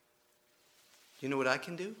 You know what I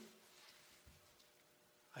can do?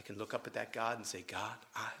 I can look up at that God and say, God,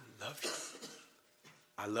 I love you.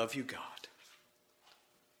 I love you, God.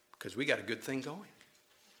 Because we got a good thing going.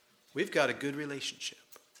 We've got a good relationship.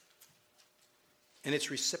 And it's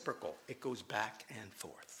reciprocal. It goes back and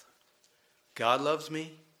forth. God loves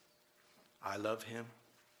me. I love him.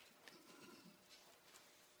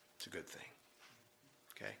 It's a good thing.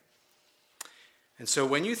 Okay? And so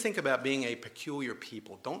when you think about being a peculiar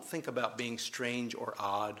people, don't think about being strange or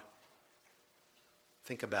odd.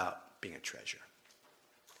 Think about being a treasure.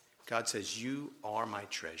 God says, you are my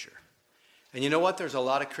treasure. And you know what? There's a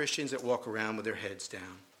lot of Christians that walk around with their heads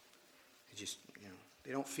down.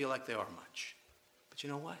 They don't feel like they are much. But you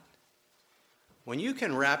know what? When you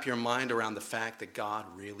can wrap your mind around the fact that God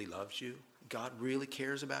really loves you, God really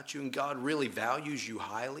cares about you, and God really values you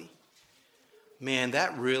highly, man,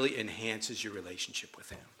 that really enhances your relationship with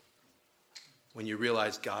him. When you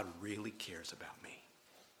realize God really cares about me,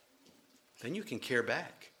 then you can care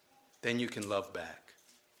back. Then you can love back.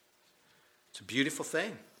 It's a beautiful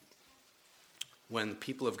thing when the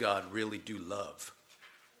people of God really do love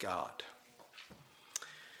God.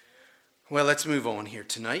 Well, let's move on here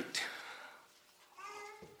tonight.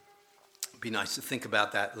 It'd be nice to think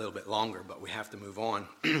about that a little bit longer, but we have to move on.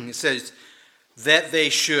 It says that they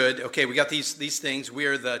should, okay, we got these things. We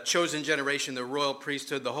are the chosen generation, the royal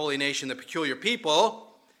priesthood, the holy nation, the peculiar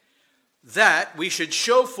people, that we should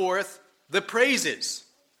show forth the praises.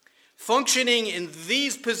 Functioning in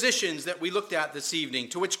these positions that we looked at this evening,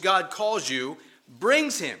 to which God calls you,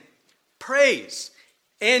 brings him praise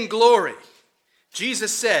and glory.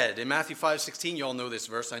 Jesus said in Matthew 5:16, you all know this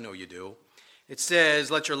verse, I know you do. It says,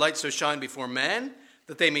 let your light so shine before men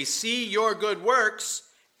that they may see your good works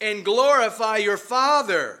and glorify your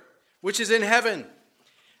Father, which is in heaven.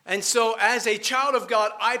 And so as a child of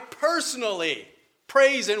God, I personally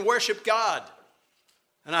praise and worship God.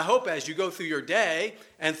 And I hope as you go through your day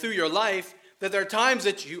and through your life, that there are times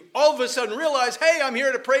that you all of a sudden realize, hey, I'm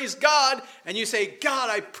here to praise God. And you say, God,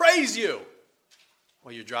 I praise you.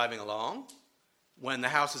 While you're driving along, when the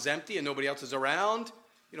house is empty and nobody else is around,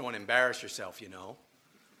 you don't want to embarrass yourself,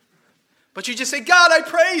 But you just say, God, I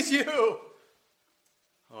praise you.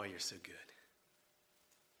 Oh, you're so good.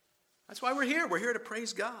 That's why we're here. We're here to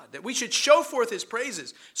praise God. That we should show forth his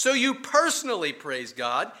praises. So you personally praise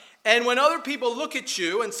God. And when other people look at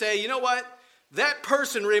you and say, you know what? That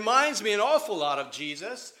person reminds me an awful lot of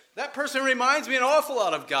Jesus. That person reminds me an awful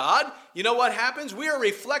lot of God. You know what happens? We are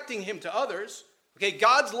reflecting him to others. Okay,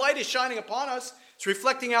 God's light is shining upon us. It's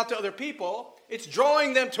reflecting out to other people. It's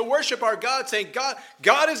drawing them to worship our God, saying,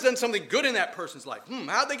 God has done something good in that person's life.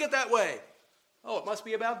 How'd they get that way? Oh, it must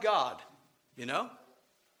be about God,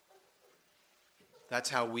 That's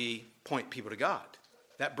how we point people to God.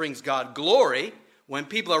 That brings God glory when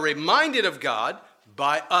people are reminded of God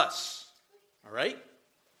by us. All right?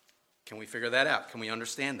 Can we figure that out? Can we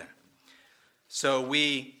understand that? So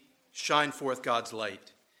we shine forth God's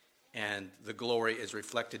light, and the glory is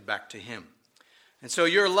reflected back to him. And so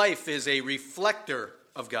your life is a reflector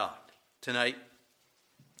of God tonight.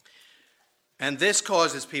 And this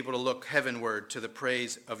causes people to look heavenward to the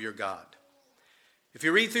praise of your God. If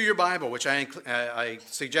you read through your Bible, which I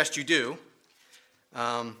suggest you do,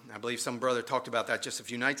 I believe some brother talked about that just a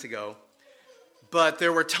few nights ago, but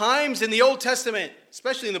there were times in the Old Testament,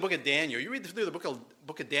 especially in the book of Daniel, you read through the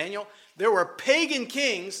book of Daniel, there were pagan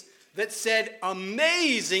kings that said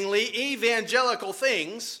amazingly evangelical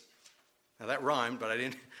things. Now that rhymed, but I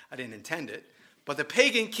didn't intend it. But the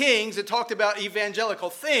pagan kings that talked about evangelical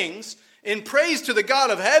things in praise to the God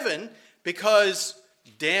of heaven, because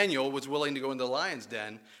Daniel was willing to go into the lion's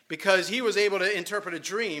den, because he was able to interpret a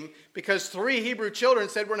dream, because 3 Hebrew children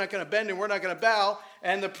said, we're not going to bend and we're not going to bow,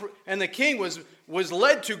 and the king was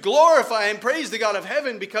led to glorify and praise the God of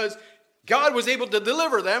heaven because God was able to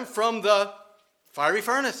deliver them from the fiery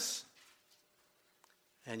furnace.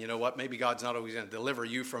 And you know what? Maybe God's not always going to deliver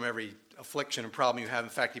you from every affliction and problem you have.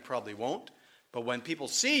 In fact, he probably won't. But when people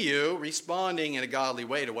see you responding in a godly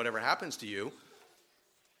way to whatever happens to you,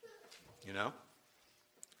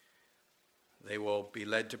 they will be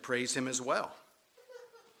led to praise him as well.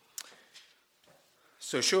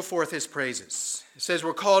 So show forth his praises. It says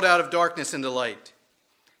we're called out of darkness into light.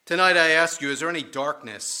 Tonight I ask you, is there any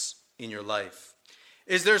darkness in your life?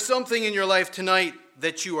 Is there something in your life tonight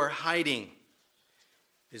that you are hiding?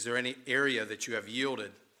 Is there any area that you have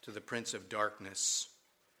yielded to the prince of darkness?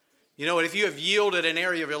 You know what? If you have yielded an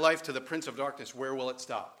area of your life to the prince of darkness, where will it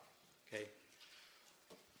stop? Okay?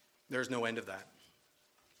 There's no end of that.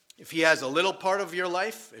 If he has a little part of your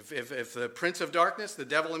life, if the prince of darkness, the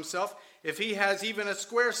devil himself, if he has even a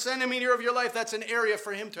square centimeter of your life, that's an area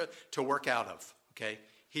for him to work out of. Okay?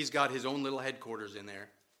 He's got his own little headquarters in there.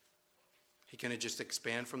 He can just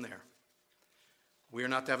expand from there. We are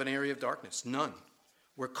not to have an area of darkness. None.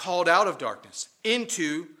 We're called out of darkness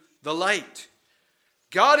into the light.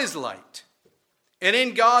 God is light. And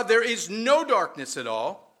in God there is no darkness at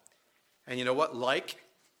all. And you know what? Like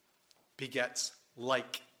begets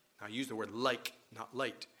like. Now, I use the word like, not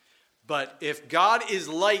light. But if God is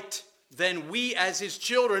light, then we as his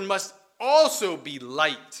children must also be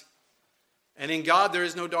light. And in God there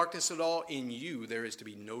is no darkness at all. In you there is to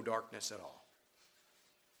be no darkness at all.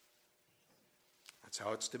 That's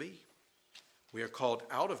how it's to be. We are called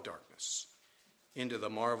out of darkness into the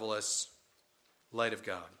marvelous light of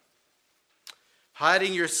God.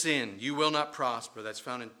 Hiding your sin, you will not prosper. That's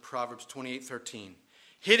found in Proverbs 28:13.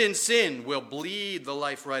 Hidden sin will bleed the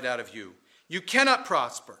life right out of you. You cannot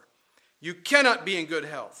prosper. You cannot be in good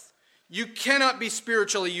health. You cannot be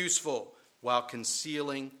spiritually useful while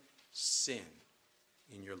concealing sin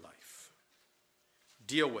in your life.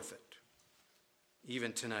 Deal with it.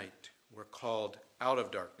 Even tonight, we're called out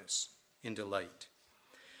of darkness into light.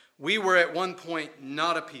 We were at one point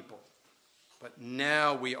not a people, but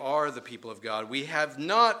now we are the people of God. We have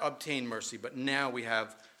not obtained mercy, but now we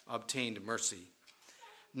have obtained mercy.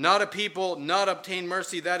 Not a people, not obtained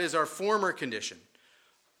mercy, that is our former condition.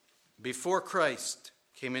 Before Christ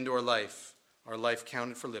came into our life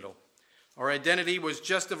counted for little. Our identity was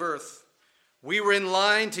just of earth. We were in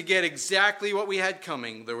line to get exactly what we had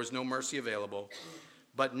coming. There was no mercy available.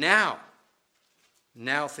 But now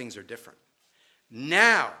things are different.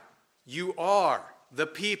 Now you are the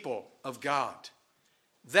people of God.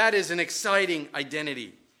 That is an exciting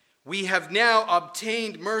identity. We have now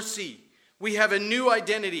obtained mercy. We have a new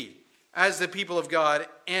identity as the people of God,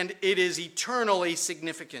 and it is eternally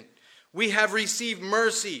significant. We have received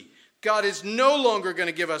mercy. God is no longer going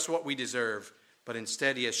to give us what we deserve, but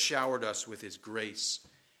instead he has showered us with his grace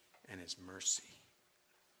and his mercy.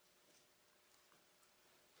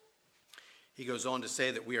 He goes on to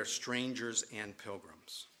say that we are strangers and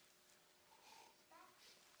pilgrims.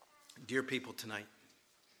 Dear people tonight,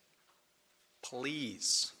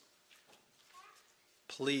 please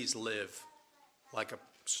live like a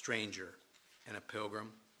stranger and a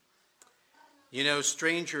pilgrim. You know,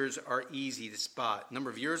 strangers are easy to spot. A number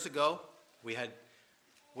of years ago, we had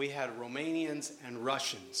Romanians and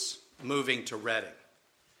Russians moving to Reading.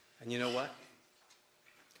 And you know what?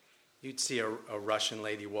 You'd see a Russian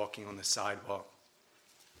lady walking on the sidewalk.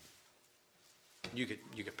 You could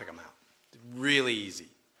pick them out. Really easy,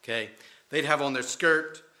 okay? They'd have on their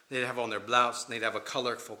skirt, they'd have on their blouse, and they'd have a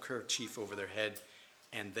colorful kerchief over their head,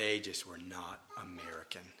 and they just were not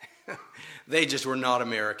American. They just were not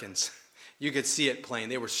Americans. You could see it plain.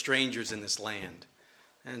 They were strangers in this land.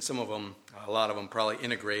 And some of them, a lot of them probably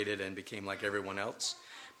integrated and became like everyone else.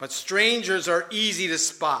 But strangers are easy to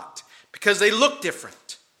spot because they look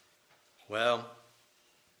different. Well,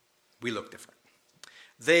 we look different.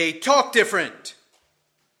 They talk different.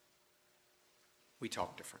 We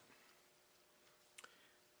talk different.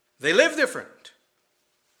 They live different.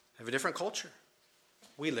 Have a different culture.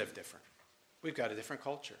 We live different. We've got a different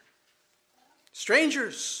culture.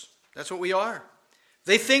 Strangers, that's what we are.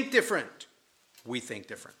 They think different. We think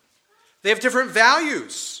different. They have different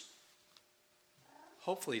values.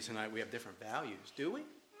 Hopefully tonight we have different values. Do we?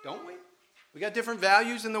 Don't we? We got different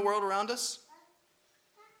values in the world around us?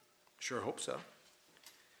 Sure hope so.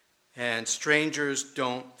 And strangers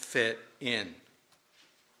don't fit in.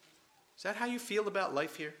 Is that how you feel about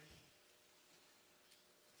life here?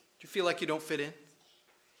 Do you feel like you don't fit in?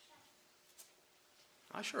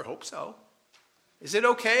 I sure hope so. Is it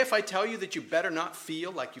okay if I tell you that you better not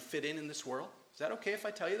feel like you fit in this world? Is that okay if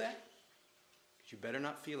I tell you that? Because you better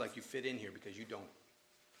not feel like you fit in here because you don't.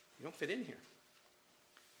 You don't fit in here.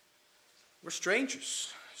 We're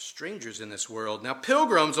strangers in this world. Now,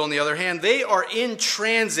 pilgrims, on the other hand, they are in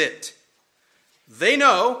transit. They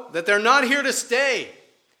know that they're not here to stay.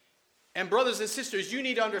 And brothers and sisters, you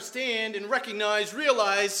need to understand and recognize,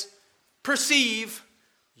 realize, perceive,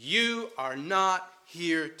 you are not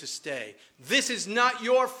here to stay. This is not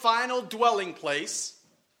your final dwelling place.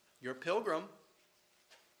 You're a pilgrim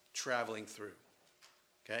traveling through.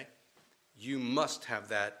 Okay? You must have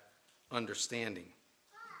that understanding.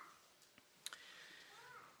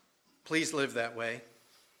 Please live that way.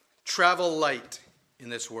 Travel light in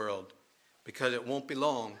this world because it won't be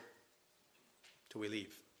long till we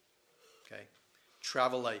leave. Okay?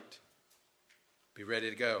 Travel light. Be ready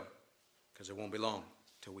to go because it won't be long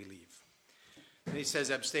till we leave. And he says,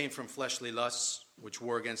 abstain from fleshly lusts, which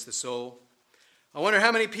war against the soul. I wonder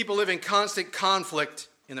how many people live in constant conflict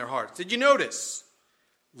in their hearts. Did you notice?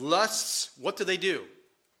 Lusts, what do?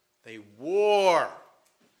 They war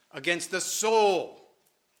against the soul.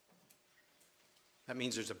 That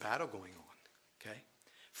means there's a battle going on, okay?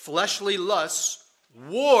 Fleshly lusts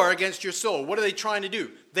war against your soul. What are they trying to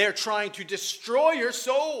do? They're trying to destroy your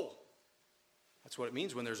soul. That's what it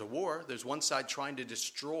means when there's a war. There's one side trying to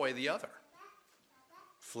destroy the other.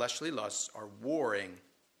 Fleshly lusts are warring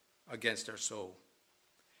against our soul.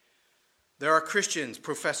 There are Christians,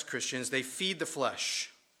 professed Christians, they feed the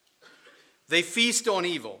flesh. They feast on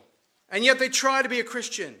evil. And yet they try to be a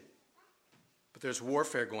Christian. But there's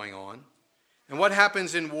warfare going on. And what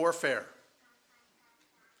happens in warfare?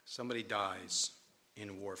 somebody dies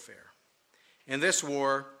in warfare. In this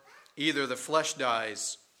war, either the flesh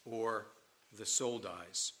dies or the soul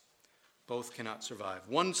dies. Both cannot survive.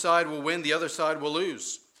 One side will win, the other side will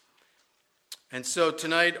lose. And so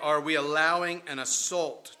tonight, are we allowing an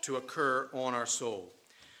assault to occur on our soul?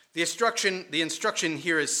 The instruction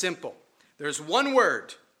here is simple. There's one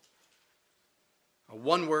word, a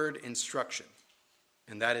one-word instruction,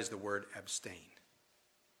 and that is the word abstain.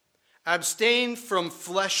 Abstain from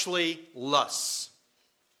fleshly lusts.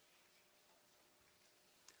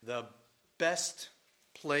 The best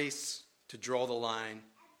place to draw the line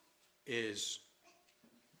is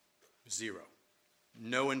zero.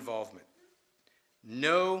 No involvement.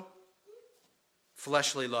 No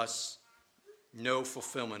fleshly lusts. No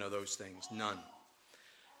fulfillment of those things. None.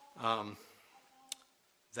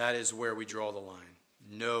 That is where we draw the line.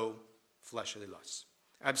 No fleshly lusts.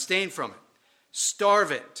 Abstain from it. Starve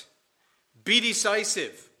it. Be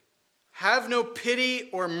decisive. Have no pity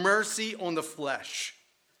or mercy on the flesh.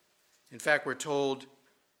 In fact, we're told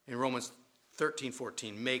in Romans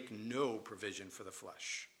 13:14, make no provision for the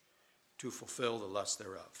flesh to fulfill the lust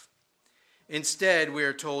thereof. Instead, we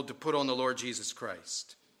are told to put on the Lord Jesus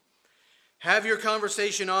Christ. Have your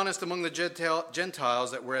conversation honest among the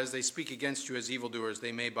Gentiles, that whereas they speak against you as evildoers,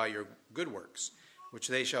 they may by your good works, which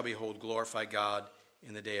they shall behold, glorify God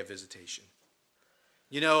in the day of visitation.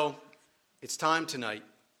 You know, it's time tonight.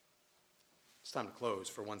 It's time to close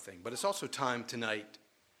for one thing, but it's also time tonight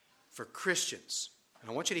for Christians, and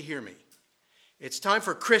I want you to hear me. It's time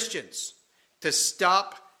for Christians to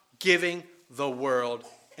stop giving the world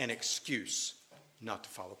an excuse not to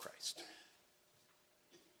follow Christ.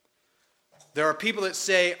 There are people that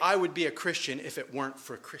say, I would be a Christian if it weren't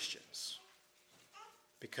for Christians,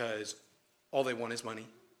 because all they want is money.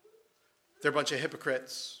 They're a bunch of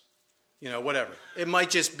hypocrites, whatever. It might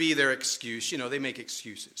just be their excuse. They make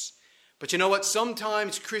excuses. But you know what?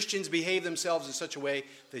 Sometimes Christians behave themselves in such a way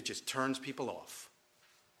that it just turns people off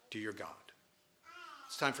to your God.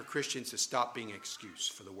 It's time for Christians to stop being an excuse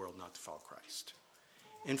for the world not to follow Christ.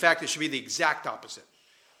 In fact, it should be the exact opposite.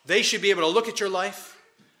 They should be able to look at your life,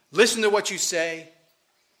 listen to what you say,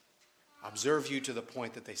 observe you to the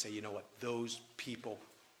point that they say, you know what? Those people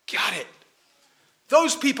got it.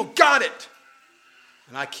 Those people got it.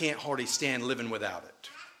 And I can't hardly stand living without it,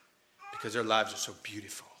 because their lives are so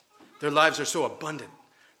beautiful. Their lives are so abundant.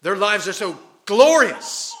 Their lives are so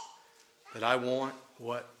glorious that I want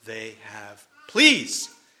what they have. Please,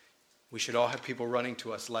 we should all have people running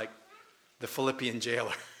to us like the Philippian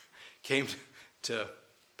jailer came to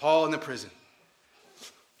Paul in the prison.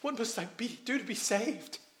 What must I do to be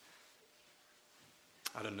saved?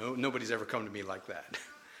 I don't know. Nobody's ever come to me like that.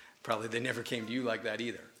 Probably they never came to you like that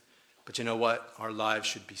either. But you know what? Our lives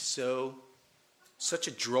should be such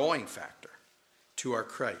a drawing factor to our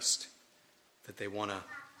Christ that they want to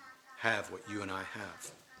have what you and I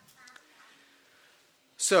have.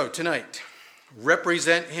 So tonight,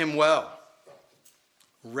 represent him well.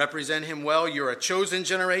 Represent him well. You're a chosen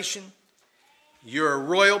generation. You're a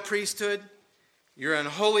royal priesthood. You're an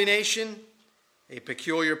holy nation, a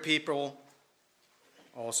peculiar people,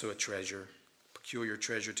 also a treasure, peculiar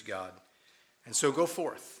treasure to God. And so go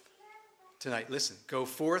forth tonight. Listen, go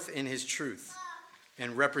forth in his truth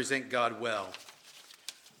and represent God well,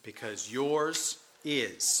 because yours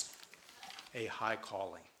is a high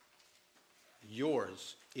calling.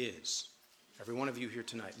 Yours is. Every one of you here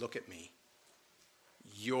tonight, look at me.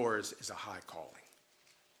 Yours is a high calling.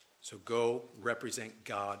 So go represent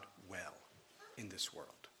God well in this world.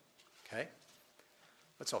 Okay?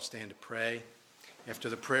 Let's all stand to pray. After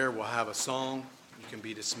the prayer, we'll have a song. You can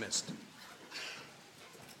be dismissed.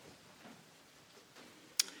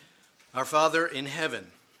 Our Father in heaven,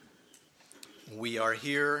 we are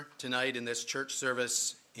here tonight in this church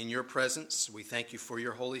service in your presence. We thank you for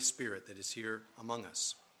your Holy Spirit that is here among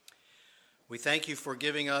us. We thank you for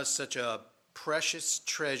giving us such a precious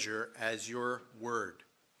treasure as your word.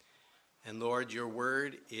 And Lord, your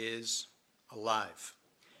word is alive,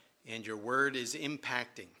 and your word is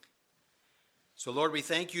impacting. So Lord, we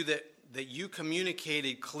thank you that you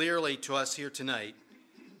communicated clearly to us here tonight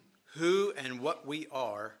who and what we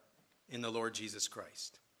are in the Lord Jesus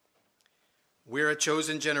Christ. We're a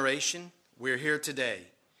chosen generation. We're here today.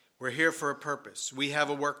 We're here for a purpose. We have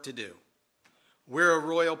a work to do. We're a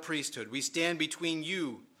royal priesthood. We stand between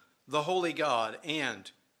you, the holy God,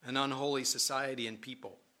 and an unholy society and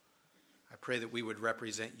people. I pray that we would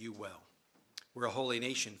represent you well. We're a holy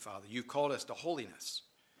nation, Father. You've called us to holiness.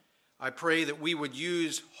 I pray that we would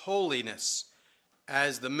use holiness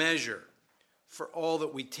as the measure for all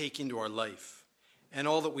that we take into our life and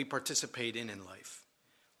all that we participate in life.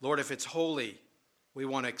 Lord, if it's holy, we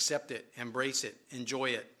want to accept it, embrace it,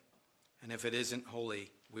 enjoy it. And if it isn't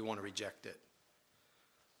holy, we want to reject it.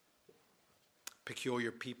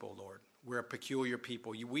 Peculiar people, Lord. We're a peculiar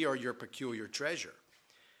people. We are your peculiar treasure.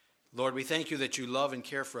 Lord, we thank you that you love and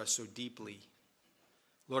care for us so deeply.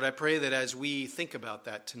 Lord, I pray that as we think about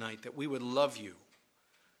that tonight, that we would love you,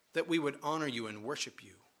 that we would honor you and worship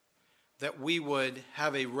you, that we would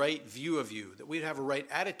have a right view of you, that we'd have a right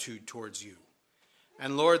attitude towards you.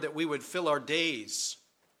 And Lord, that we would fill our days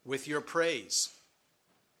with your praise.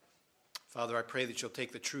 Father, I pray that you'll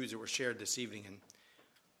take the truths that were shared this evening and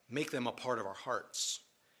make them a part of our hearts.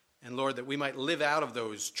 And Lord, that we might live out of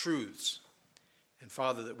those truths. And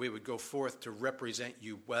Father, that we would go forth to represent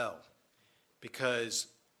you well. Because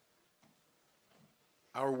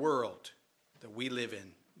our world that we live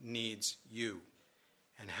in needs you.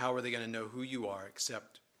 And how are they going to know who you are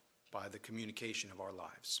except by the communication of our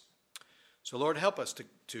lives? So Lord, help us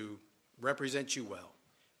to represent you well,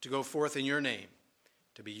 to go forth in your name,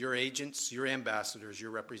 to be your agents, your ambassadors,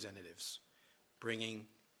 your representatives, bringing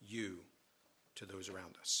you to those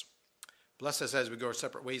around us. Bless us as we go our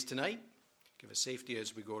separate ways tonight. Give us safety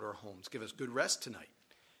as we go to our homes. Give us good rest tonight.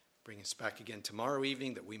 Bring us back again tomorrow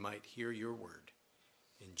evening that we might hear your word.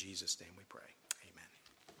 In Jesus' name we pray.